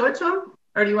in and show it to him,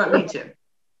 or do you want me to?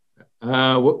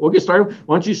 We'll get started.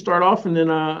 Why don't you start off, and then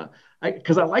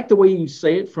because I like the way you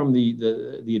say it from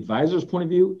the advisor's point of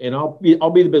view, and I'll be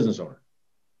the business owner.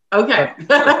 Okay.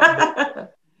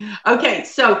 Okay.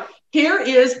 So here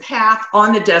is Path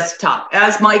on the desktop.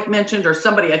 As Mike mentioned, or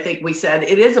somebody, I think we said,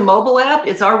 it is a mobile app.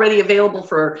 It's already available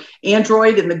for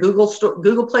Android in the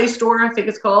Google Play Store, I think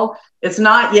it's called. It's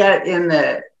not yet in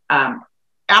the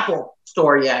Apple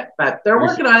Store yet, but they're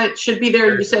working on it. Should be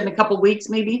there, you said, in a couple of weeks,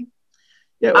 maybe?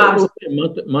 Yeah, a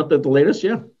month at the latest,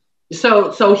 yeah.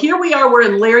 So here we are, we're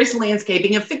in Larry's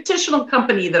Landscaping, a fictional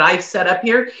company that I've set up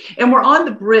here, and we're on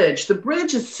the bridge. The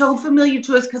bridge is so familiar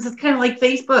to us because it's kind of like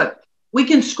Facebook. We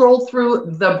can scroll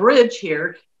through the bridge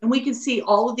here and we can see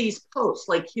all of these posts.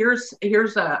 Like here's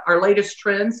our latest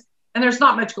trends, and there's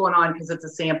not much going on because it's a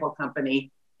sample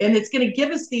company. And it's going to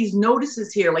give us these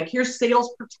notices here. Like here's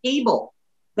sales per table.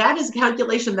 That is a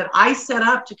calculation that I set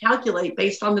up to calculate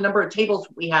based on the number of tables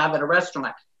we have at a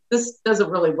restaurant. This doesn't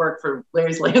really work for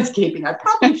Larry's Landscaping. I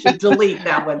probably should delete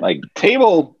that one. Like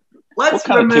table. What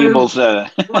kind of tables are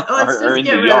in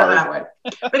the yard? That one.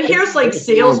 But here's like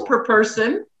sales per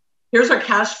person. Here's our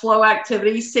cash flow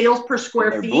activity, sales per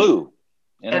square feet. Blue.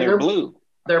 And they're blue.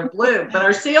 They're blue. But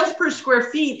our sales per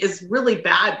square feet is really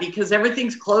bad because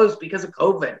everything's closed because of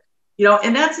COVID.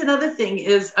 And that's another thing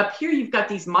is up here you've got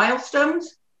these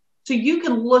milestones. So you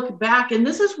can look back, and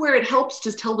this is where it helps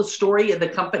to tell the story of the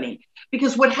company.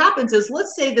 Because what happens is,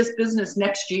 let's say this business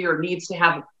next year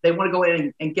they want to go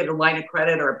in and get a line of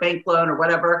credit or a bank loan or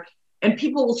whatever. And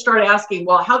people will start asking,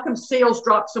 well, how come sales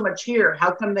dropped so much here? How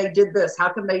come they did this?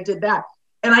 How come they did that?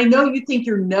 And I know you think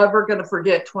you're never going to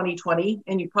forget 2020,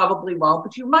 and you probably won't,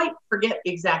 but you might forget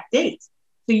exact dates.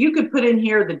 So you could put in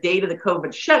here the date of the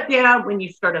COVID shutdown, when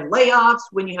you started layoffs,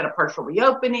 when you had a partial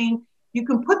reopening. you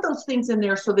can put those things in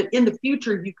there so that in the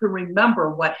future you can remember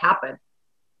what happened.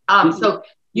 So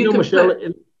you can Michelle,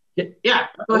 yeah,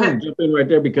 go ahead. Jump in right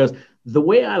there, because the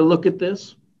way I look at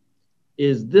this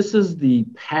is the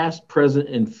past, present,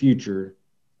 and future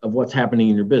of what's happening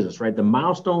in your business, right? The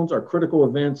milestones are critical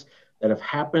events that have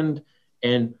happened.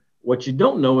 And what you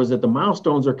don't know is that the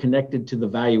milestones are connected to the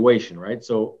valuation, right?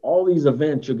 So all these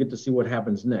events, you'll get to see what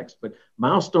happens next. But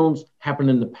milestones happen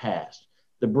in the past.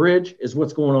 The bridge is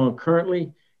what's going on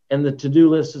currently, and the to-do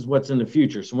list is what's in the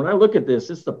future. So when I look at this,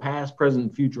 it's the past, present,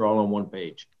 and future all on one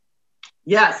page.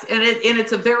 Yes, and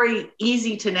it's a very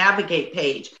easy to navigate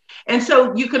page. And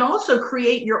so you can also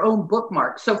create your own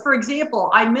bookmark. So for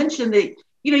example, I mentioned that,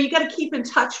 you got to keep in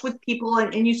touch with people,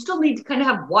 and you still need to kind of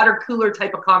have water cooler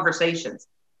type of conversations.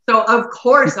 So of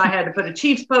course I had to put a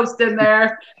Chiefs post in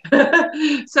there.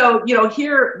 So,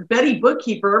 here Betty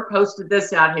Bookkeeper posted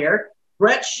this out here.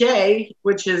 Brett Shea,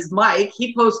 which is Mike,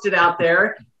 he posted out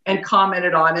there and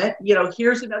commented on it.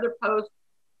 Here's another post.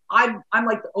 I'm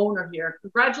like the owner here.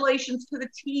 Congratulations to the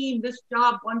team. This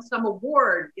job won some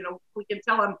award. We can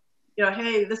tell them,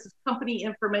 hey, this is company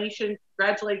information.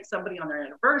 Congratulate somebody on their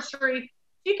anniversary.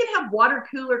 You can have water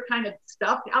cooler kind of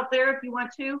stuff out there if you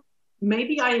want to.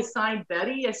 Maybe I assigned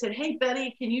Betty. I said, hey,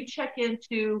 Betty, can you check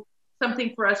into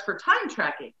something for us for time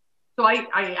tracking? So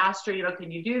I asked her,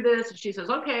 can you do this? And she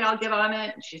says, okay, I'll get on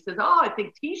it. And she says, I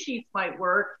think T-sheets might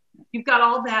work. You've got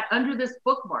all that under this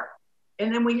bookmark.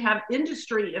 And then we have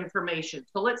industry information.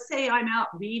 So let's say I'm out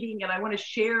reading and I want to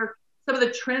share some of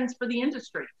the trends for the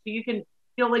industry. So you can,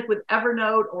 like with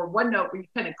Evernote or OneNote, where you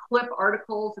kind of clip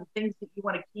articles and things that you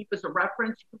want to keep as a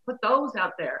reference, you can put those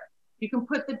out there. You can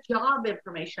put the job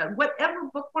information, whatever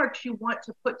bookmarks you want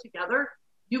to put together,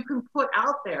 you can put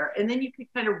out there. And then you can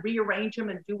kind of rearrange them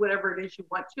and do whatever it is you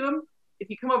want to them.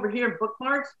 If you come over here in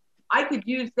bookmarks, I could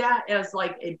use that as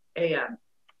like a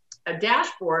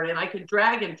dashboard, and I can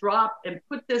drag and drop and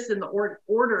put this in the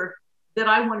order that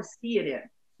I want to see it in.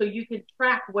 So you can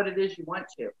track what it is you want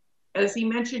to. As he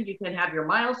mentioned, you can have your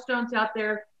milestones out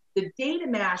there. The data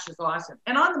mash is awesome.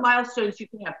 And on the milestones, you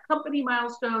can have company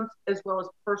milestones as well as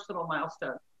personal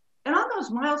milestones. And on those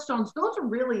milestones, those are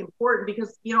really important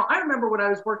because, I remember when I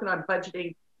was working on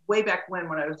budgeting way back when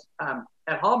I was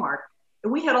at Hallmark,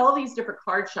 and we had all these different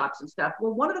card shops and stuff.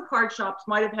 Well, one of the card shops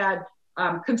might have had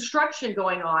construction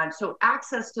going on. So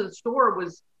access to the store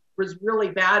was really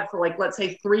bad for let's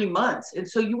say 3 months. And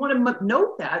so you want to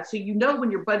note that so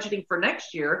when you're budgeting for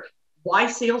next year, why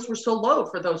sales were so low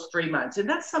for those 3 months. And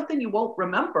that's something you won't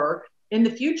remember in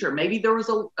the future. Maybe there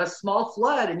was a small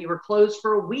flood and you were closed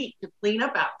for a week to clean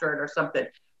up after it or something.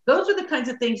 Those are the kinds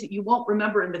of things that you won't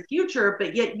remember in the future,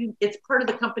 but yet it's part of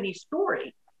the company's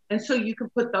story. And so you can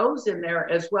put those in there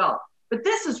as well. But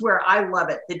this is where I love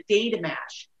it, the data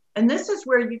mash. And this is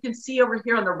where you can see over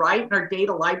here on the right in our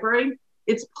data library,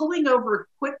 it's pulling over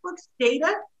QuickBooks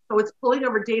data. So it's pulling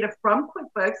over data from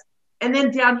QuickBooks. And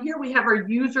then down here, we have our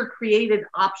user created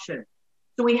option.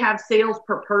 So we have sales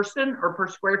per person or per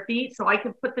square feet. So I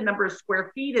can put the number of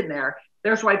square feet in there.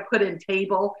 There's where I put in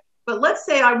table. But let's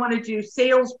say I want to do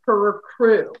sales per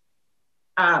crew.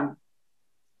 So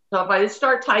if I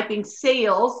start typing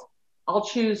sales, I'll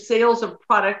choose sales of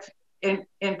product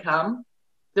income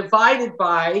divided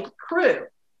by crew.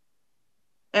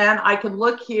 And I can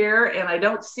look here and I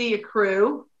don't see a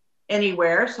crew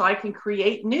anywhere. So I can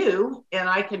create new and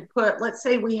I can put, let's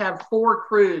say we have 4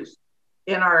 crews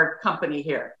in our company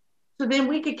here. So then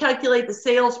we could calculate the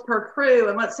sales per crew.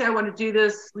 And let's say I want to do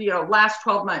this, last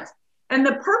 12 months. And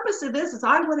the purpose of this is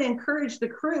I want to encourage the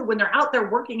crew when they're out there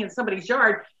working in somebody's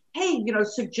yard, hey,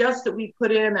 suggest that we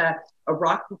put in a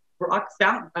rock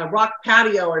fountain, a rock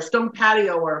patio or stone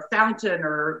patio or a fountain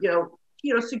or,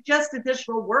 suggest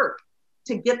additional work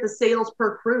to get the sales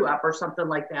per crew up or something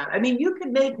like that. I mean, you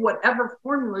can make whatever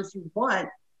formulas you want.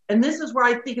 And this is where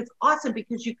I think it's awesome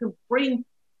because you can bring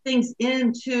things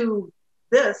into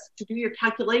this to do your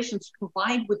calculations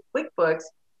combined with QuickBooks.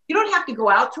 You don't have to go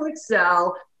out to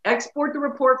Excel, export the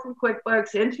report from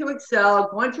QuickBooks into Excel,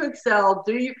 go into Excel,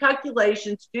 do your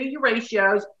calculations, do your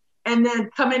ratios, and then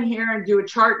come in here and do a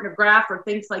chart and a graph or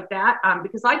things like that.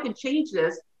 Because I can change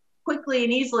this quickly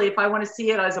and easily if I want to see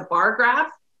it as a bar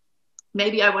graph.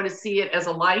 Maybe I want to see it as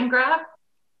a line graph.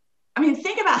 I mean,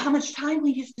 think about how much time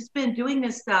we used to spend doing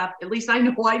this stuff. At least I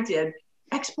know I did.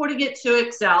 Exporting it to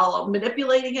Excel,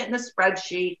 manipulating it in a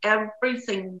spreadsheet every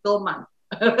single month.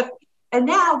 And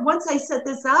now once I set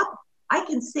this up, I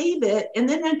can save it. And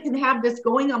then I can have this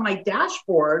going on my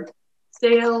dashboard,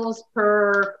 sales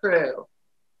per crew.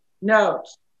 Note,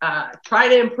 try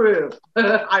to improve.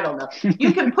 I don't know.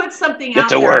 You can put something out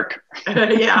there. Get to work.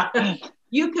 Yeah.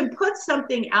 you can put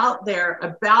something out there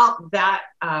about that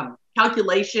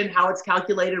calculation, how it's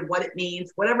calculated, what it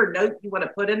means, whatever note you want to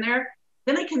put in there.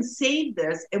 Then I can save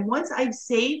this. And once I've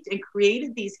saved and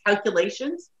created these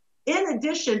calculations, in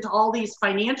addition to all these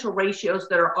financial ratios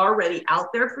that are already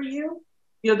out there for you,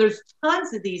 there's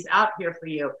tons of these out here for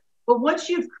you. But once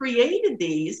you've created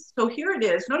these, so here it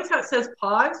is. Notice how it says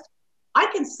paused. I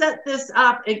can set this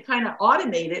up and kind of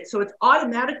automate it. So it's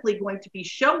automatically going to be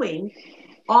showing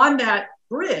on that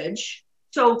bridge.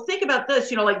 So think about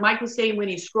this, like Mike was saying, when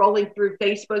he's scrolling through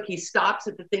Facebook, he stops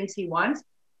at the things he wants.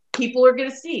 People are going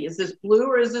to see, is this blue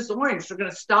or is this orange? They're going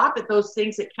to stop at those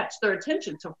things that catch their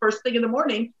attention. So first thing in the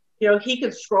morning, he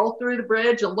can scroll through the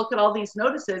bridge and look at all these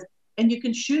notices, and you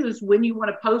can choose when you want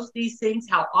to post these things,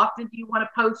 how often do you want to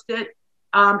post it,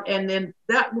 and then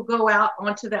that will go out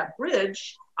onto that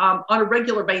bridge on a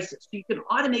regular basis. So you can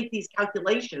automate these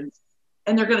calculations,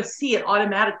 and they're going to see it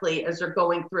automatically as they're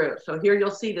going through. So here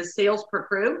you'll see the sales per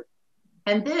crew,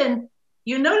 and then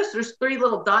you notice there's 3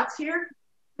 little dots here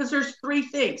because there's 3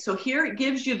 things. So here it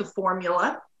gives you the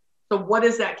formula. So what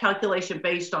is that calculation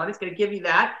based on? It's going to give you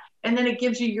that. And then it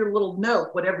gives you your little note,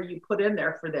 whatever you put in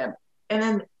there for them. And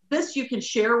then this you can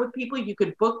share with people. You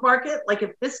could bookmark it. Like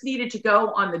if this needed to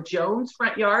go on the Jones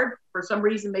front yard, for some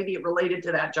reason, maybe it related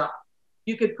to that job,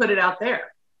 you could put it out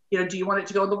there. Do you want it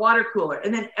to go in the water cooler?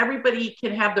 And then everybody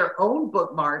can have their own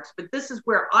bookmarks, but this is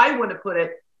where I want to put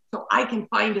it so I can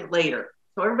find it later.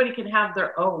 So everybody can have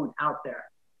their own out there.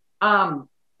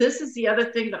 This is the other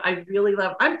thing that I really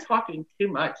love. I'm talking too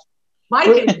much. Mike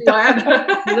is glad.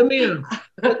 let me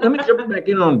jump back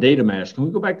in on data mesh. Can we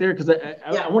go back there? Because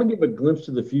I want to give a glimpse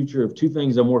to the future of 2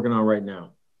 things I'm working on right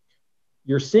now.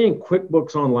 You're seeing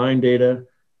QuickBooks Online data.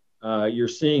 You're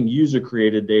seeing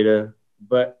user-created data.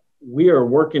 But we are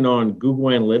working on Google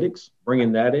Analytics,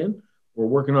 bringing that in. We're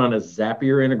working on a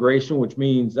Zapier integration, which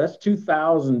means that's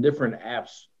 2,000 different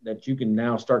apps that you can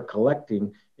now start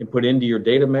collecting and put into your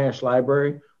data mesh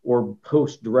library or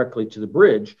post directly to the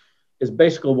bridge. Is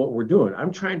basically what we're doing.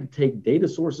 I'm trying to take data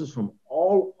sources from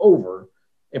all over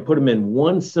and put them in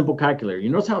one simple calculator.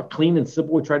 You notice how clean and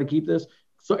simple we try to keep this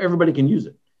so everybody can use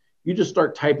it. You just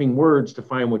start typing words to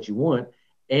find what you want,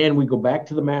 and we go back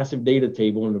to the massive data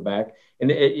table in the back. And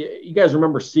you guys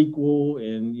remember SQL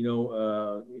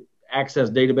and Access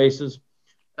databases?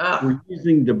 We're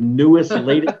using the newest,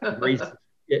 latest.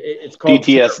 It's called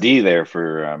PTSD there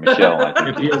for Michelle.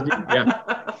 PTSD, yeah.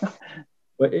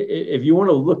 But if you want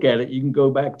to look at it, you can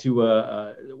go back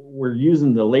to, we're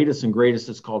using the latest and greatest.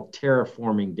 It's called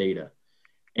terraforming data.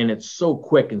 And it's so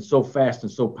quick and so fast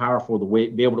and so powerful to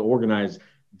be able to organize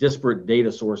disparate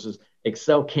data sources.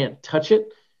 Excel can't touch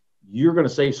it. You're going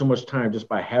to save so much time just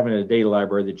by having a data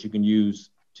library that you can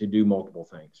use to do multiple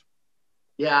things.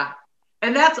 Yeah.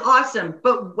 And that's awesome.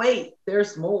 But wait,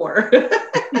 there's more.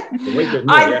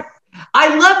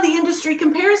 I love the industry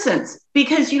comparisons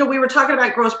because, we were talking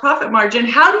about gross profit margin.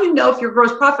 How do you know if your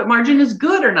gross profit margin is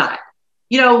good or not?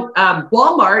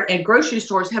 Walmart and grocery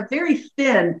stores have very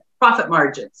thin profit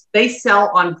margins. They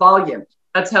sell on volume.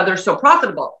 That's how they're so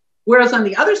profitable. Whereas on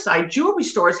the other side, jewelry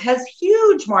stores has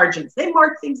huge margins. They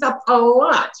mark things up a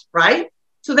lot, right?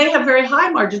 So they have very high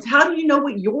margins. How do you know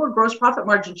what your gross profit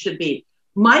margin should be?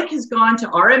 Mike has gone to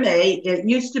RMA. It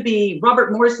used to be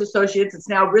Robert Morris Associates. It's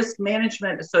now Risk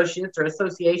Management Associates or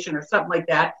Association or something like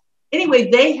that.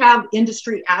 Anyway, they have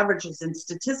industry averages and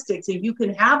statistics, and you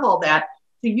can have all that.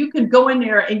 So you can go in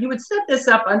there and you would set this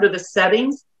up under the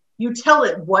settings. You tell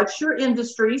it what's your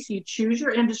industry. So you choose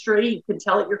your industry. You can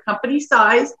tell it your company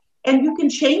size, and you can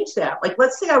change that. Like,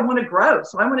 let's say I want to grow.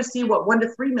 So I want to see what 1 to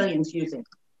 3 million is using.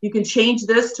 You can change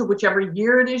this to whichever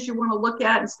year it is you want to look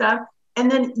at and stuff. And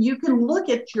then you can look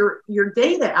at your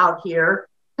data out here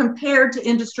compared to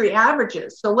industry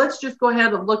averages. So let's just go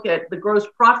ahead and look at the gross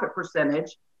profit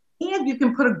percentage. And you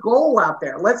can put a goal out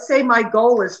there. Let's say my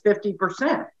goal is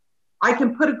 50%. I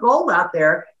can put a goal out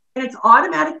there, and it's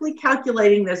automatically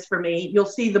calculating this for me. You'll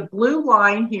see the blue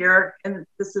line here, and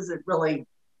this isn't really,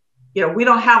 we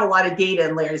don't have a lot of data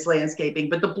in Larry's Landscaping,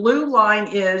 but the blue line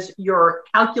is your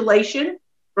calculation.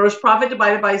 Gross profit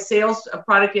divided by sales of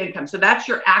product income. So that's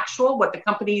your actual, what the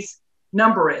company's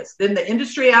number is. Then the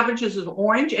industry averages is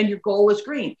orange and your goal is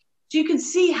green. So you can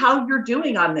see how you're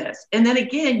doing on this. And then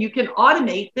again, you can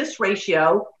automate this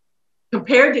ratio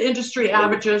compared to industry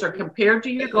averages or compared to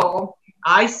your goal.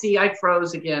 I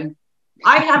froze again.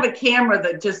 I have a camera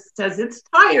that just says it's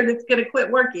tired, it's going to quit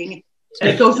working, and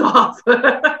it goes off.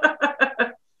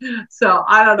 So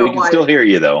I don't know why. We can still hear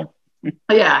you though.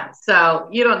 Yeah, so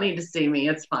you don't need to see me.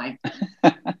 It's fine.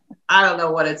 I don't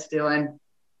know what it's doing.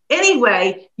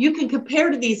 Anyway, you can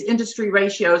compare to these industry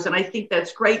ratios, and I think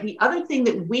that's great. The other thing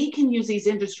that we can use these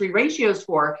industry ratios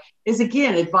for is,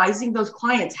 again, advising those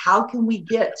clients, how can we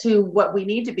get to what we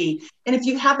need to be? And if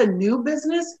you have a new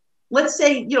business, let's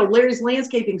say, Larry's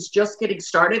Landscaping is just getting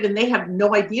started and they have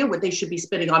no idea what they should be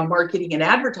spending on marketing and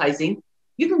advertising.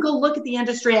 You can go look at the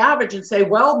industry average and say,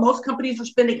 well, most companies are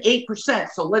spending 8%,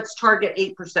 so let's target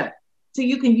 8%. So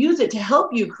you can use it to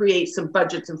help you create some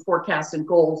budgets and forecasts and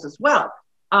goals as well.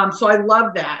 So I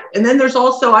love that. And then there's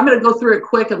also, I'm going to go through it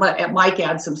quick and let Mike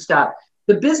add some stuff.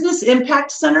 The Business Impact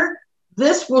Center,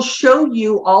 this will show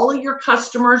you all of your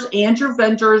customers and your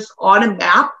vendors on a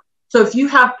map. So if you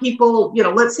have people,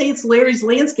 let's say it's Larry's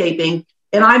Landscaping,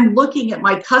 and I'm looking at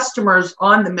my customers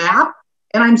on the map,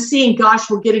 and I'm seeing, gosh,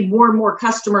 we're getting more and more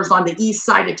customers on the east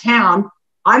side of town.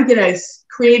 I'm going to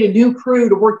create a new crew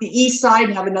to work the east side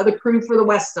and have another crew for the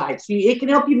west side. So it can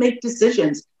help you make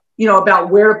decisions, about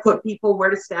where to put people,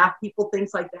 where to staff people,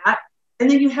 things like that. And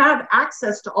then you have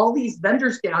access to all these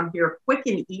vendors down here, quick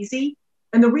and easy.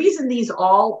 And the reason these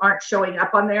all aren't showing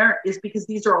up on there is because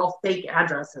these are all fake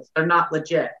addresses. They're not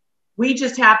legit. We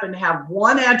just happen to have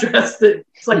one address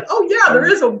that's like, oh yeah, there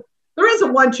is a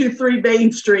 123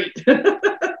 Main Street. So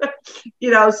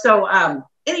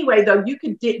anyway, though, you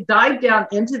can dive down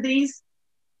into these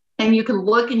and you can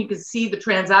look and you can see the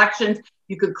transactions.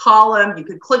 You could call them, you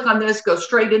could click on this, go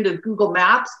straight into Google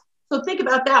Maps. So think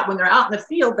about that. When they're out in the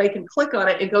field, they can click on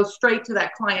it and go straight to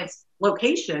that client's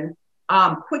location,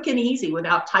 quick and easy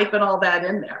without typing all that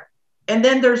in there. And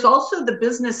then there's also the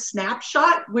business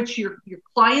snapshot, which your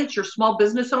clients, your small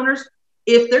business owners,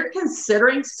 if they're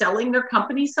considering selling their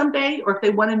company someday, or if they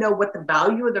want to know what the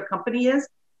value of their company is,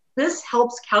 this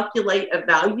helps calculate a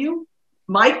value.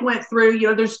 Mike went through,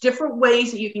 there's different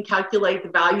ways that you can calculate the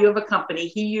value of a company.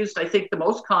 He used, I think, the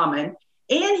most common,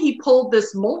 and he pulled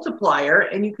this multiplier,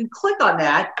 and you can click on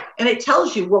that, and it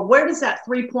tells you, well, where does that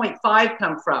 3.5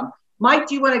 come from? Mike,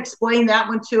 do you want to explain that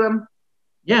one to him?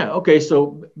 Yeah. Okay.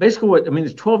 So basically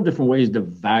there's 12 different ways to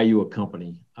value a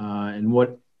company. And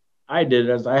what I did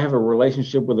is I have a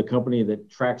relationship with a company that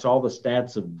tracks all the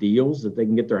stats of deals that they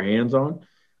can get their hands on.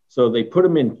 So they put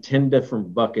them in 10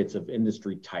 different buckets of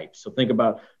industry types. So think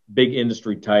about big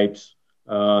industry types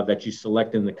that you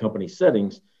select in the company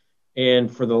settings.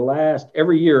 And for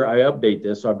every year I update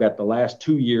this. So I've got the last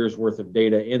 2 years worth of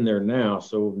data in there now.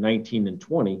 So 19 and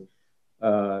 20,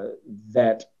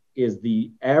 that is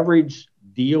the average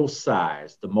deal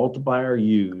size, the multiplier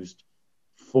used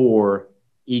for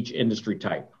each industry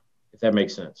type, if that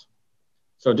makes sense.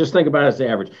 So just think about it as the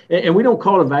average. And we don't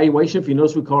call it a valuation. If you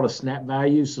notice, we call it a snap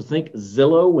value. So think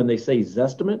Zillow when they say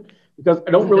Zestimate, because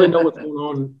I don't really know what's going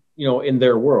on, in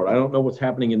their world. I don't know what's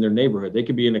happening in their neighborhood. They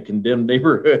could be in a condemned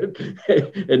neighborhood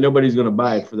and nobody's going to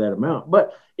buy it for that amount.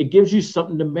 But it gives you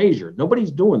something to measure. Nobody's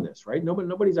doing this, right?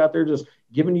 Nobody's out there just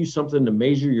giving you something to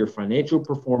measure your financial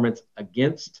performance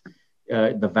against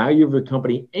the value of your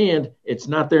company. And it's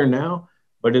not there now,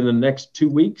 but in the next 2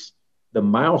 weeks, the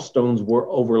milestones will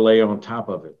overlay on top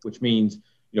of it, which means,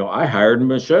 I hired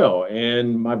Michelle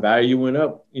and my value went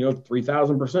up,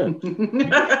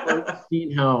 3,000%.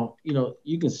 Seeing how,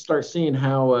 you can start seeing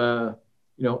how,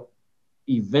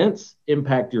 events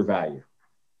impact your value.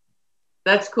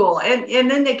 That's cool. And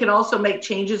then they can also make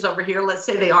changes over here. Let's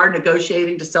say they are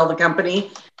negotiating to sell the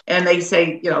company and they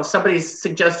say, somebody's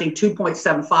suggesting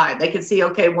 2.75. They can see,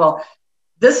 okay, well,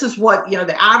 this is what,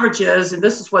 the average is, and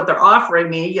this is what they're offering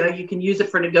me. You can use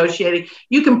it for negotiating.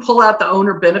 You can pull out the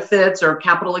owner benefits or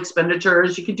capital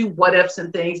expenditures. You can do what ifs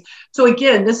and things. So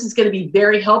again, this is going to be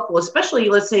very helpful, especially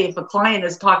let's say if a client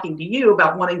is talking to you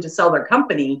about wanting to sell their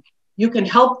company, you can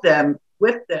help them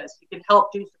with this. You can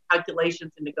help do some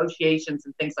calculations and negotiations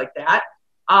and things like that.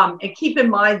 And keep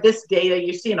in mind this data,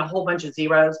 you're seeing a whole bunch of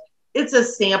zeros. It's a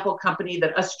sample company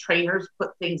that us trainers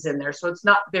put things in there. So it's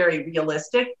not very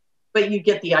realistic, but you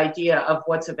get the idea of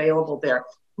what's available there.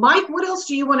 Mike, what else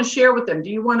do you want to share with them? Do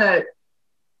you want to,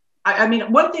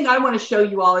 one thing I want to show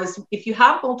you all is if you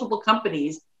have multiple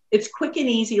companies, it's quick and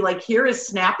easy. Like here is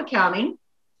Snap Accounting.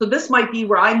 So this might be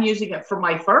where I'm using it for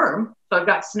my firm. So I've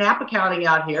got Snap Accounting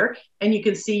out here, and you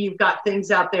can see you've got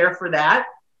things out there for that.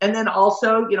 And then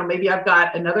also, maybe I've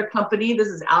got another company. This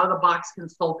is Out of the Box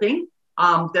Consulting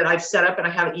that I've set up and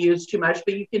I haven't used too much,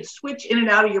 but you can switch in and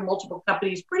out of your multiple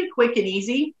companies pretty quick and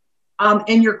easy.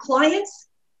 And your clients,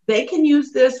 they can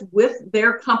use this with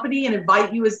their company and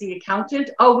invite you as the accountant.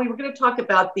 Oh, we were going to talk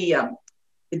about the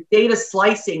data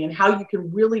slicing and how you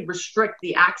can really restrict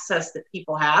the access that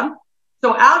people have.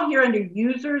 So out here under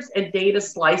users and data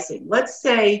slicing, let's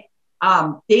say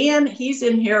Dan, he's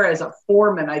in here as a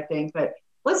foreman, I think, but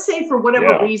let's say for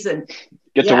whatever reason,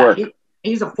 get to work.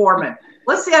 He's a foreman.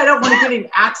 Let's say I don't want to give him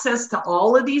access to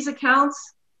all of these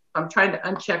accounts. I'm trying to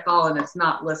uncheck all and it's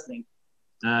not listening.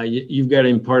 You've got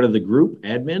him part of the group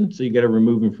admin, so you got to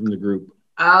remove him from the group.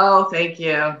 Oh, thank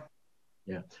you.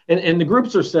 Yeah, and the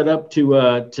groups are set up to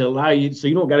allow you, so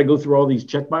you don't got to go through all these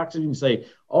check boxes. You can say,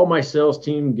 all my sales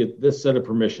team get this set of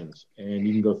permissions, and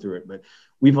you can go through it. But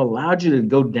we've allowed you to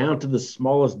go down to the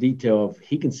smallest detail of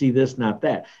he can see this, not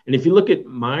that. And if you look at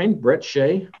mine, Brett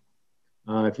Shea,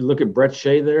 if you look at Brett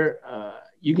Shea there,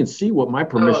 you can see what my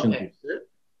permissions are.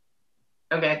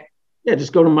 Okay. Yeah,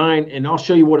 just go to mine, and I'll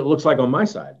show you what it looks like on my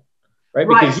side, right?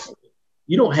 Because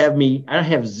you don't have me, I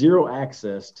have zero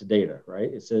access to data,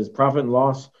 right? It says profit and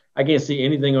loss. I can't see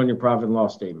anything on your profit and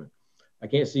loss statement. I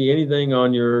can't see anything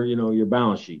on your, your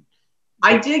balance sheet.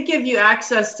 I did give you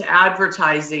access to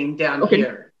advertising down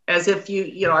here, as if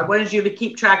I wanted you to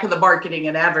keep track of the marketing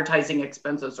and advertising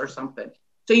expenses or something.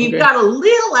 So you've got a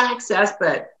little access,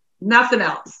 but nothing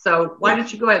else. So why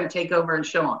don't you go ahead and take over and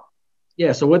show them?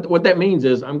 Yeah. So what that means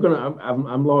is I'm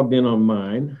logged in on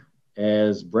mine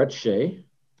as Brett Shea.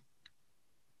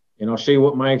 And I'll show you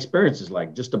what my experience is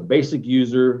like. Just a basic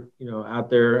user,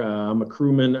 out there. I'm a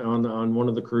crewman on one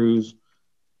of the crews.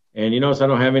 And you notice I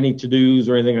don't have any to-dos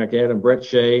or anything like that. I'm Brett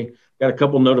Shea, got a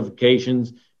couple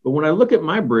notifications. But when I look at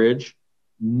my bridge,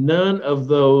 none of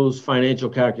those financial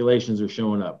calculations are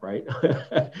showing up, right?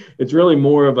 It's really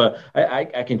more of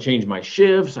I can change my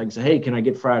shifts. I can say, hey, can I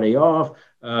get Friday off?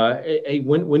 Hey,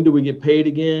 when do we get paid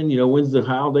again? When's the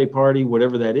holiday party?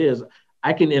 Whatever that is,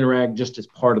 I can interact just as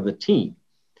part of the team.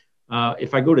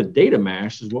 If I go to Data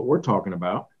Mash, is what we're talking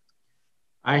about,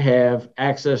 I have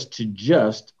access to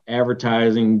just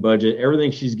advertising, budget,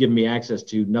 everything she's given me access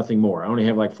to, nothing more. I only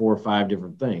have like 4 or 5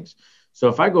 different things. So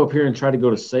if I go up here and try to go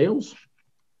to sales,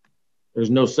 there's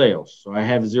no sales. So I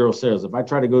have 0 sales. If I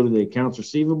try to go to the accounts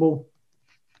receivable,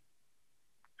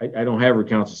 I don't have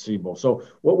accounts receivable. So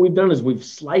what we've done is we've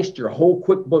sliced your whole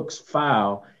QuickBooks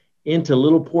file into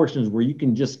little portions where you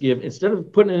can just give, instead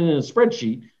of putting it in a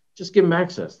spreadsheet, just give him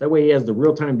access. That way he has the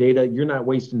real-time data. You're not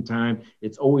wasting time.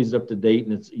 It's always up to date,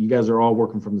 and you guys are all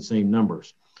working from the same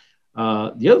numbers.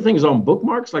 The other thing is on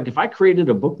bookmarks. Like if I created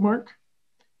a bookmark,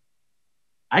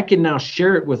 I can now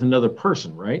share it with another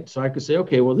person, right? So I could say,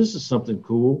 okay, well, this is something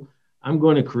cool. I'm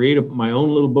going to create my own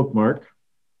little bookmark,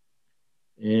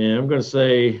 and I'm going to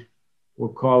say, we'll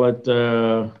call it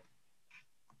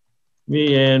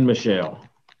me and Michelle,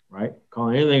 right? Call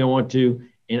it anything I want to,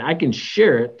 and I can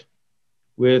share it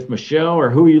with Michelle, or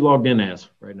who are you logged in as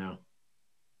right now?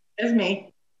 It's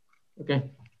me. Okay.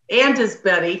 And it's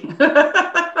Betty.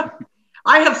 I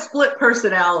have split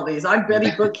personalities. I'm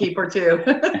Betty bookkeeper too.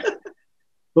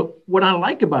 But what I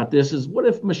like about this is, what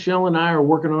if Michelle and I are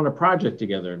working on a project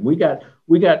together, and we got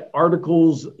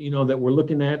articles, that we're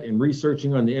looking at and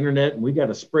researching on the internet, and we got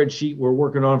a spreadsheet we're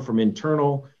working on from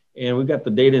internal, and we got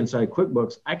the data inside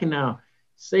QuickBooks. I can now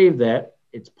save that.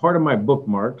 It's part of my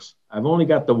bookmarks. I've only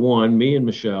got the one, me and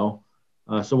Michelle.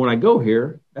 So when I go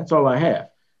here, that's all I have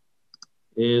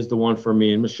is the one for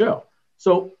me and Michelle.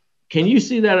 So can you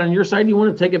see that on your side? You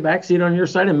want to take it back, see it on your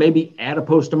side, and maybe add a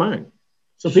post to mine.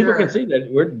 So people can see that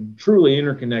we're truly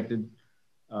interconnected.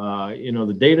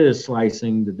 The data is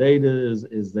slicing. The data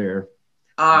is there.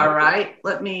 All right.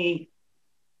 I'm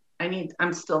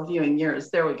still viewing yours.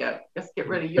 There we go. Let's get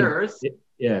rid of yours.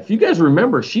 Yeah. If you guys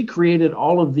remember, she created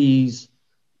all of these.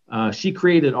 She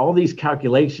created all these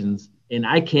calculations, and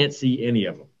I can't see any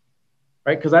of them,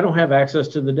 right? Because I don't have access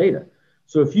to the data.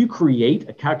 So if you create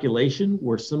a calculation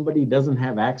where somebody doesn't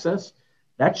have access,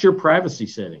 that's your privacy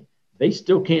setting. They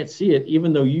still can't see it,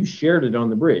 even though you shared it on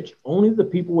the bridge. Only the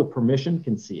people with permission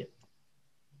can see it.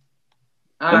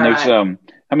 And there's how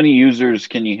many users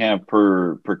can you have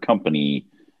per company?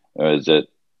 Is it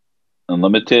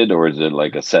unlimited, or is it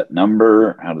like a set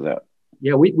number? How does that?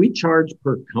 Yeah, we charge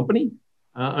per company.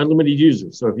 Unlimited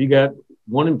users. So if you got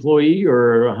 1 employee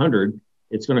or 100,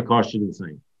 it's going to cost you the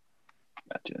same.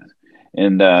 Gotcha.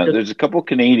 And there's a couple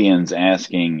Canadians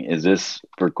asking, is this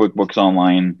for QuickBooks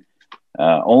Online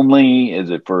only? Is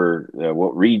it for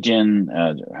what region?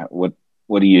 What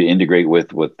do you integrate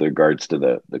with regards to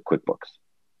the QuickBooks?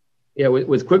 Yeah,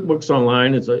 with QuickBooks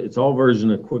Online, it's all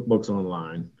version of QuickBooks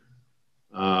Online.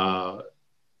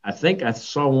 I think I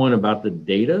saw one about the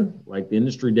data, like the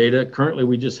industry data. Currently,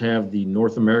 we just have the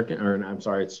North American,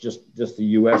 it's just the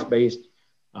US based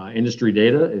industry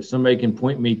data. If somebody can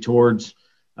point me towards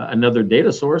another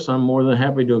data source, I'm more than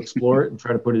happy to explore it and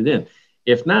try to put it in.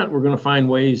 If not, we're going to find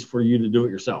ways for you to do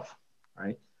it yourself,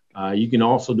 right? You can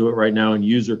also do it right now in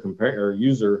user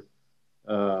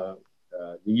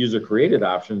created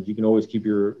options. You can always keep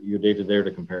your data there to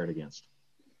compare it against.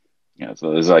 Yeah,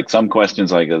 so there's like some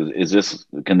questions like,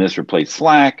 can this replace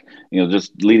Slack?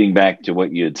 Just leading back to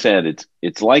what you had said,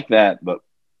 it's like that, but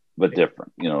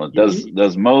different. It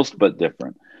does most, but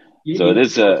different. So it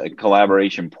is a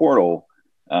collaboration portal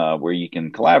where you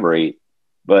can collaborate,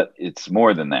 but it's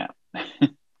more than that.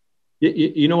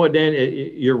 You know what, Dan?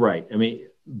 You're right. I mean,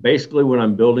 basically, when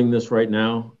I'm building this right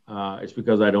now, it's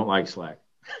because I don't like Slack.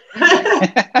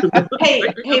 hey,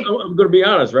 I'm going to be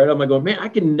honest, right? I'm going to go, man, I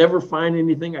can never find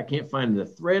anything. I can't find the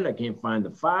thread. I can't find the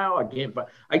file.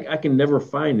 I can never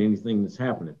find anything that's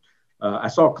happening. I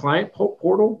saw client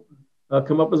portal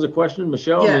come up as a question,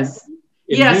 Michelle. Yes.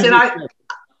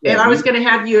 And I was going to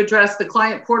have you address the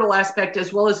client portal aspect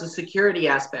as well as the security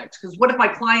aspect. Because what if my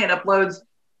client uploads,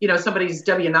 somebody's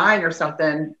W-9 or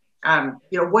something?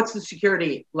 What's the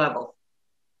security level?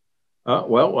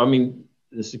 Well, I mean,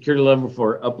 the security level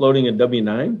for uploading a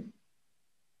W-9?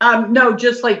 No,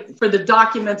 just like for the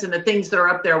documents and the things that are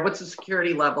up there, what's the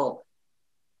security level?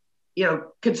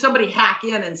 Could somebody hack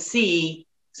in and see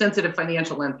sensitive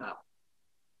financial info?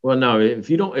 Well, no, if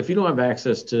you don't have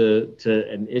access to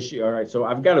an issue, all right. So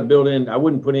I've got to build in, I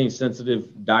wouldn't put any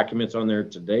sensitive documents on there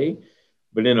today,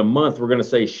 but in a month, we're going to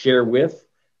say share with.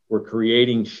 We're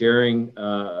creating sharing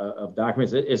of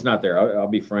documents. It's not there. I'll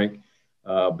be frank.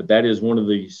 But that is one of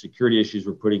the security issues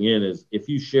we're putting in is if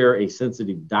you share a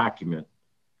sensitive document,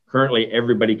 currently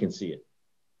everybody can see it.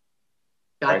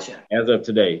 Gotcha. Right? As of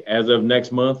today, as of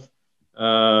next month,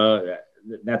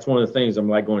 that's one of the things I'm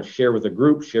like going to share with a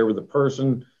group, share with a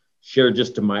person, share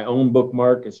just to my own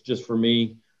bookmark. It's just for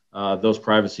me. Those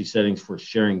privacy settings for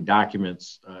sharing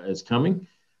documents is coming.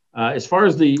 As far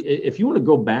as if you want to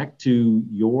go back to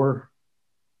your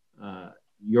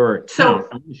account,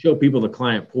 I'm going to show people the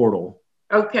client portal.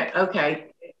 Okay.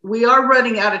 We are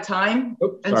running out of time.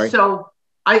 And so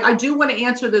I do want to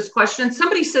answer this question.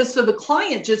 Somebody says, so the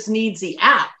client just needs the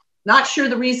app. Not sure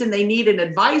the reason they need an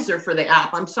advisor for the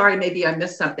app. I'm sorry, maybe I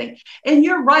missed something. And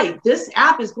you're right. This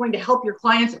app is going to help your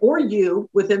clients or you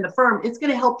within the firm. It's going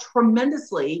to help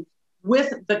tremendously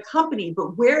with the company.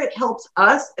 But where it helps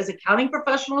us as accounting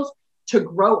professionals to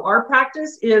grow our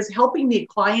practice is helping the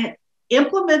client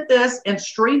implement this and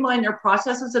streamline their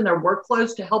processes and their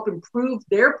workflows to help improve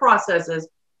their processes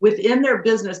within their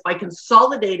business by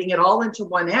consolidating it all into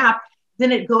one app.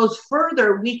 Then it goes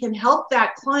further. We can help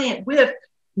that client with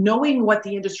knowing what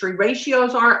the industry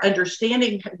ratios are,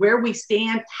 understanding where we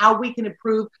stand, how we can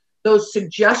improve those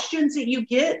suggestions that you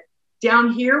get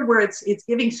down here where it's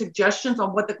giving suggestions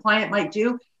on what the client might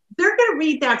do. They're going to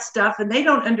read that stuff and they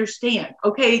don't understand.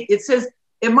 Okay, it says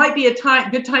it might be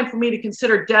good time for me to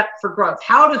consider debt for growth.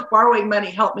 How does borrowing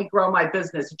money help me grow my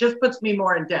business? It just puts me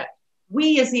more in debt.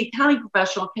 We as the accounting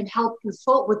professional can help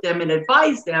consult with them and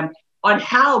advise them on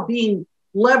how being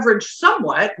leveraged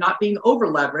somewhat, not being over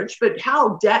leveraged, but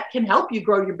how debt can help you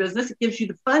grow your business. It gives you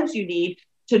the funds you need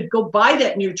to go buy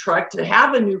that new truck, to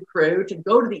have a new crew, to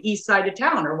go to the east side of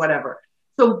town or whatever.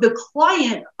 So the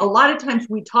client, a lot of times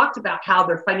we talked about how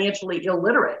they're financially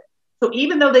illiterate. So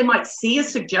even though they might see a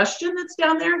suggestion that's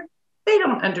down there, they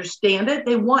don't understand it.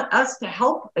 They want us to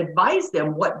help advise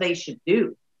them what they should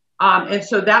do. And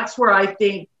so that's where I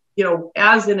think,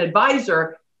 as an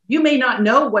advisor, you may not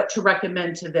know what to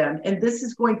recommend to them. And this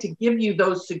is going to give you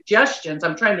those suggestions.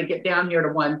 I'm trying to get down here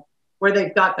to one where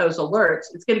they've got those alerts.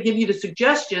 It's going to give you the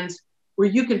suggestions where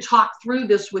you can talk through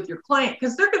this with your client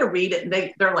because they're going to read it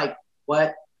and they're like,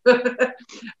 what?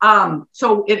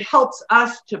 So it helps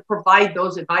us to provide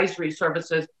those advisory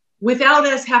services without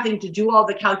us having to do all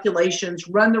the calculations,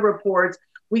 run the reports.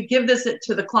 We give this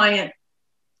to the client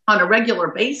on a regular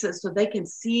basis so they can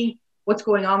see what's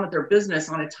going on with their business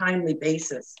on a timely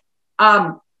basis.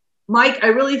 Mike, I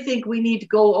really think we need to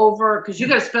go over, because you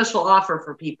got a special offer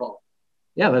for people.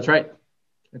 Yeah, that's right.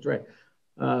 That's right.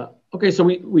 Okay, so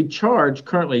we charge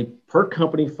currently per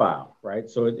company file, right?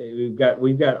 So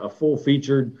we've got a full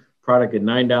featured product at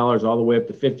 $9 all the way up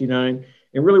to $59.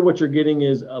 And really what you're getting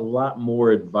is a lot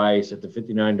more advice at the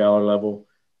 $59 level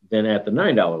than at the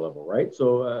 $9 level, right?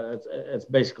 So that's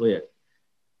basically it.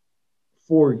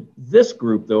 For this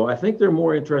group, though, I think they're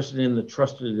more interested in the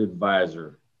trusted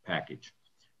advisor package,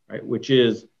 right? Which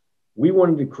is, we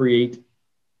wanted to create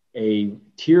a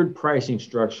tiered pricing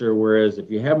structure, whereas if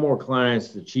you have more clients,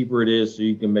 the cheaper it is, so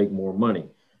you can make more money.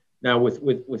 Now, with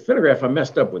Finagraph, I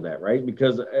messed up with that, right?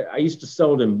 Because I used to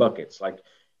sell it in buckets, like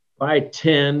buy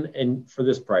 10 and for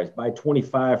this price, buy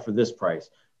 25 for this price.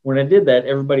 When I did that,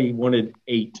 everybody wanted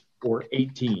 8 or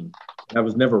 18. And I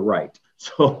was never right.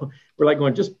 So we're like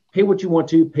going, just pay what you want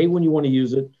to, pay when you want to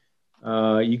use it.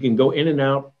 You can go in and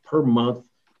out per month.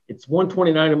 It's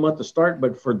 $129 a month to start,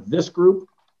 but for this group,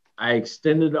 I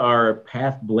extended our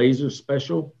Path Blazer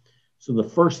special. So the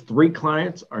first 3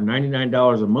 clients are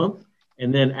 $99 a month.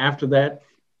 And then after that,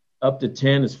 up to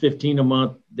 10 is $15 a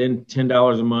month, then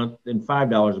 $10 a month, then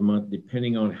 $5 a month,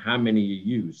 depending on how many you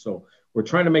use. So we're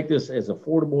trying to make this as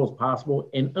affordable as possible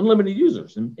and unlimited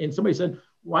users. And somebody said,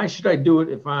 why should I do it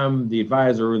if I'm the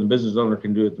advisor or the business owner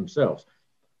can do it themselves?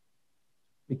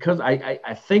 Because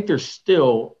I think there's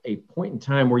still a point in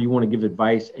time where you want to give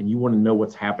advice and you want to know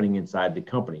what's happening inside the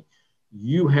company.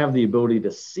 You have the ability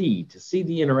to see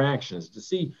the interactions, to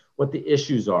see what the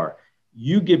issues are.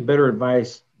 You get better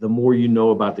advice the more you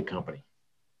know about the company.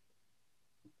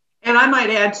 And I might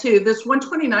add too, this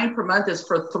 $129 per month is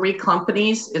for 3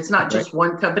 companies. It's not just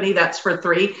one company, that's for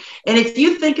 3. And if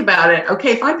you think about it,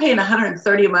 okay, if I'm paying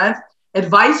 $130 a month,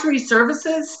 advisory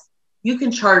services, you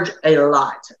can charge a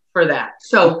lot for that.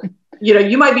 So,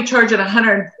 you might be charging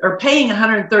 100 or paying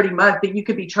 130 a month, but you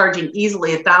could be charging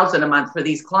easily $1,000 a month for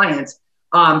these clients.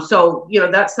 So,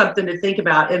 that's something to think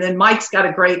about. And then Mike's got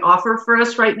a great offer for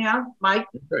us right now. Mike?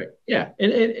 Right. Yeah.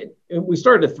 And we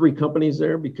started at 3 companies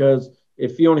there because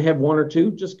if you only have 1 or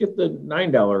 2, just get the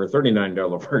 $9 or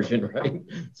 $39 version, right?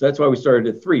 So that's why we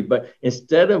started at 3. But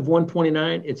instead of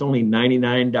 $129, it's only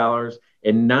 $99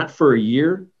 and not for a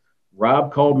year.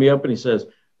 Rob called me up and he says,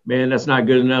 man, that's not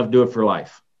good enough. Do it for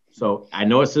life. So I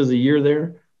know it says a year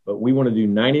there, but we want to do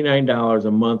 $99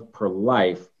 a month per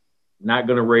life. Not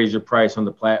going to raise your price on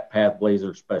the Path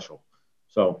Blazer special.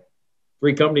 So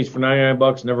 3 companies for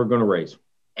 $99, never going to raise.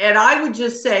 And I would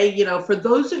just say, for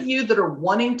those of you that are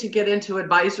wanting to get into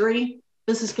advisory,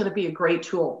 this is going to be a great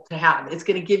tool to have. It's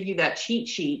going to give you that cheat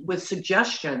sheet with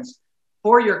suggestions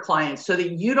for your clients so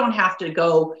that you don't have to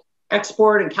go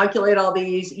export and calculate all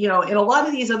these, in a lot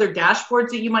of these other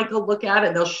dashboards that you might go look at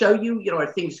and they'll show you, are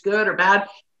things good or bad?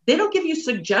 They don't give you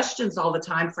suggestions all the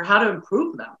time for how to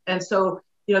improve them. And so,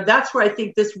 that's where I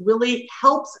think this really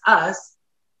helps us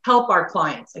help our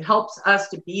clients. It helps us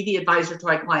to be the advisor to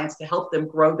our clients to help them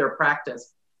grow their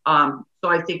practice. So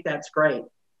I think that's great.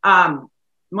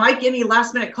 Mike, any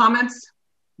last minute comments?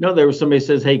 No, there was somebody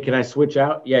says, hey, can I switch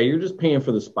out? Yeah, you're just paying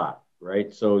for the spot,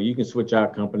 right? So you can switch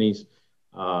out companies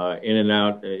in and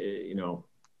out.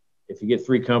 If you get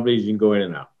 3 companies, you can go in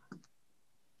and out.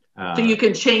 So you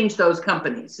can change those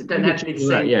companies. It doesn't have to be the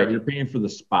same. Yeah, you're paying for the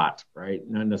spot, right?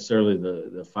 Not necessarily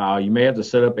the file. You may have to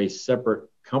set up a separate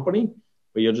company,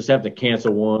 but you'll just have to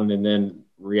cancel one and then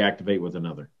reactivate with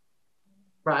another.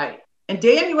 Right. And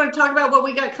Dan, you want to talk about what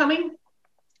we got coming?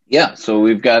 Yeah. So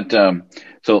we've got,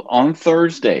 so on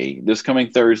Thursday, this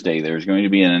coming Thursday, there's going to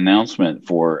be an announcement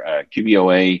for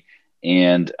QBOA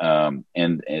and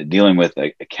dealing with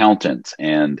accountants.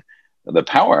 And the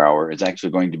Power Hour is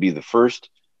actually going to be the first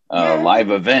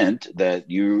live event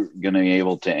that you're going to be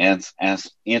able to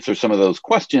answer some of those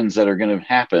questions that are going to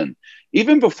happen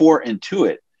even before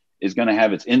Intuit is going to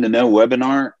have its In the Know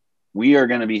webinar. We are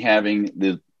going to be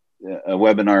having a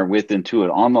webinar with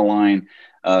Intuit on the line,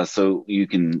 so you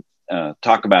can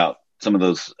talk about some of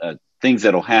those things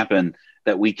that'll happen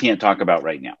that we can't talk about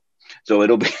right now. So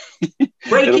it'll be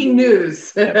breaking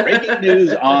news. Breaking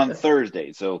news on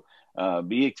Thursday. So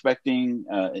be expecting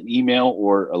an email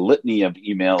or a litany of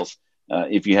emails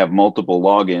if you have multiple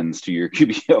logins to your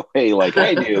QBOA like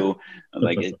I do.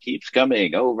 Like it keeps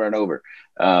coming over and over.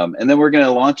 And then we're going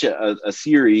to launch a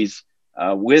series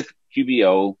with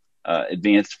QBO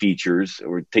advanced features.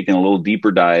 We're taking a little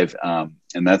deeper dive,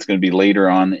 and that's going to be later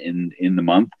on in the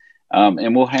month.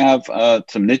 And we'll have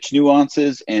some niche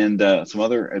nuances and some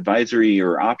other advisory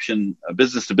or option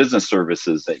business-to-business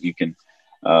services that you can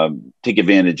take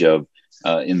advantage of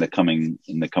in the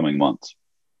coming months.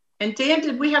 And Dan,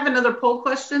 did we have another poll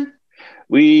question?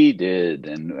 We did,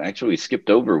 and actually we skipped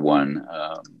over one.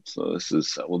 So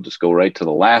we'll just go right to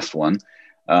the last one.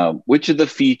 Which of the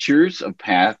features of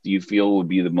Path do you feel would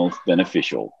be the most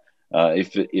beneficial?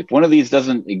 If one of these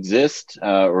doesn't exist,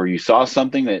 or you saw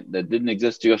something that didn't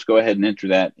exist, just go ahead and enter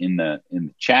that in the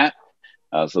chat,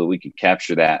 so that we can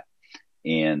capture that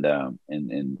and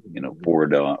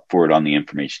forward on the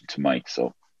information to Mike,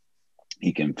 so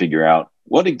he can figure out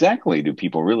what exactly do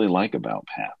people really like about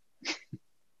Path.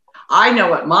 I know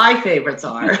what my favorites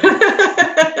are.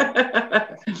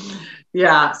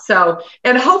 Yeah. So,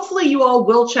 and hopefully you all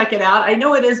will check it out. I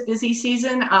know it is busy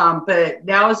season, but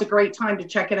now is a great time to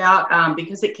check it out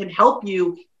because it can help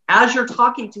you as you're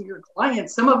talking to your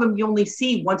clients. Some of them you only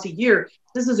see once a year.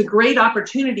 This is a great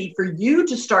opportunity for you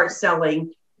to start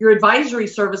selling your advisory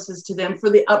services to them for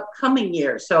the upcoming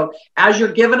year. So as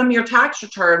you're giving them your tax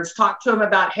returns, talk to them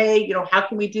about, hey, how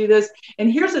can we do this?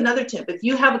 And here's another tip. If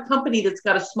you have a company that's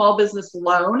got a small business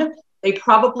loan, they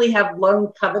probably have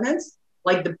loan covenants.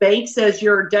 Like the bank says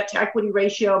your debt to equity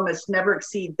ratio must never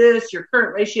exceed this. Your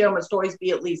current ratio must always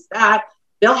be at least that.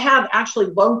 They'll have actually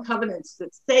loan covenants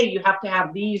that say you have to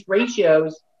have these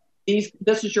ratios.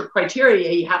 This is your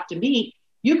criteria you have to meet.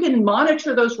 You can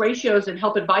monitor those ratios and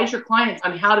help advise your clients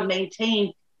on how to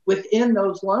maintain within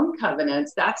those loan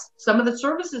covenants. That's some of the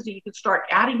services that you can start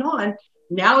adding on.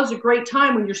 Now is a great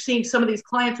time when you're seeing some of these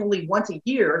clients only once a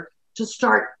year to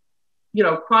start,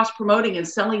 cross-promoting and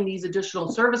selling these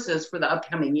additional services for the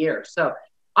upcoming year. So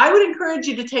I would encourage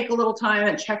you to take a little time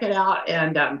and check it out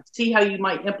and see how you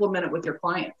might implement it with your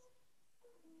clients.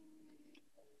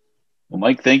 Well,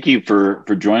 Mike, thank you for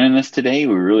joining us today.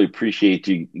 We really appreciate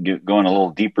you going a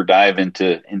little deeper dive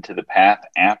into the Path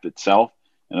app itself.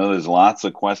 I know there's lots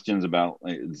of questions about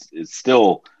it's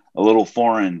still a little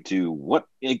foreign to what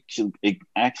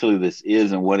actually this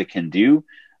is and what it can do,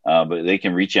 but they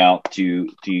can reach out to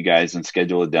you guys and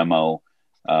schedule a demo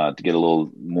to get a little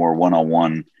more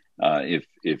one-on-one if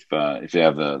you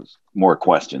have more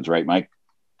questions, right, Mike?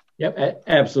 Yep,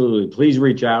 absolutely. Please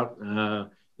reach out.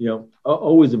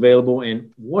 Always available,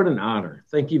 and what an honor.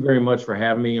 Thank you very much for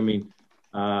having me. I mean,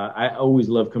 I always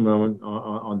love coming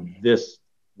on this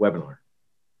webinar.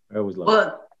 I always love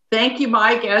it. Thank you,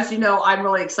 Mike. As you know, I'm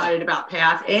really excited about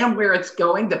Path and where it's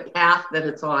going, the path that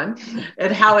it's on,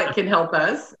 and how it can help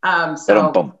us.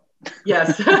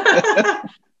 Yes.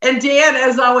 And Dan,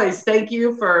 as always, thank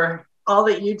you for all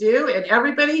that you do. And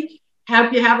everybody,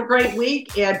 hope you have a great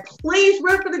week. And please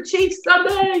root for the Chiefs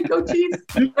Sunday. Go Chiefs.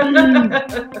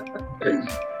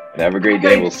 Have a great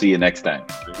day. We'll see you next time.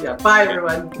 Yeah. Bye,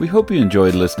 everyone. We hope you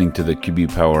enjoyed listening to the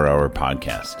QB Power Hour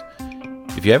podcast.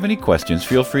 If you have any questions,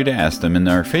 feel free to ask them in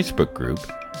our Facebook group.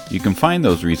 You can find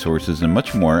those resources and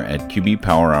much more at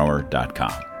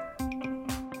qbpowerhour.com.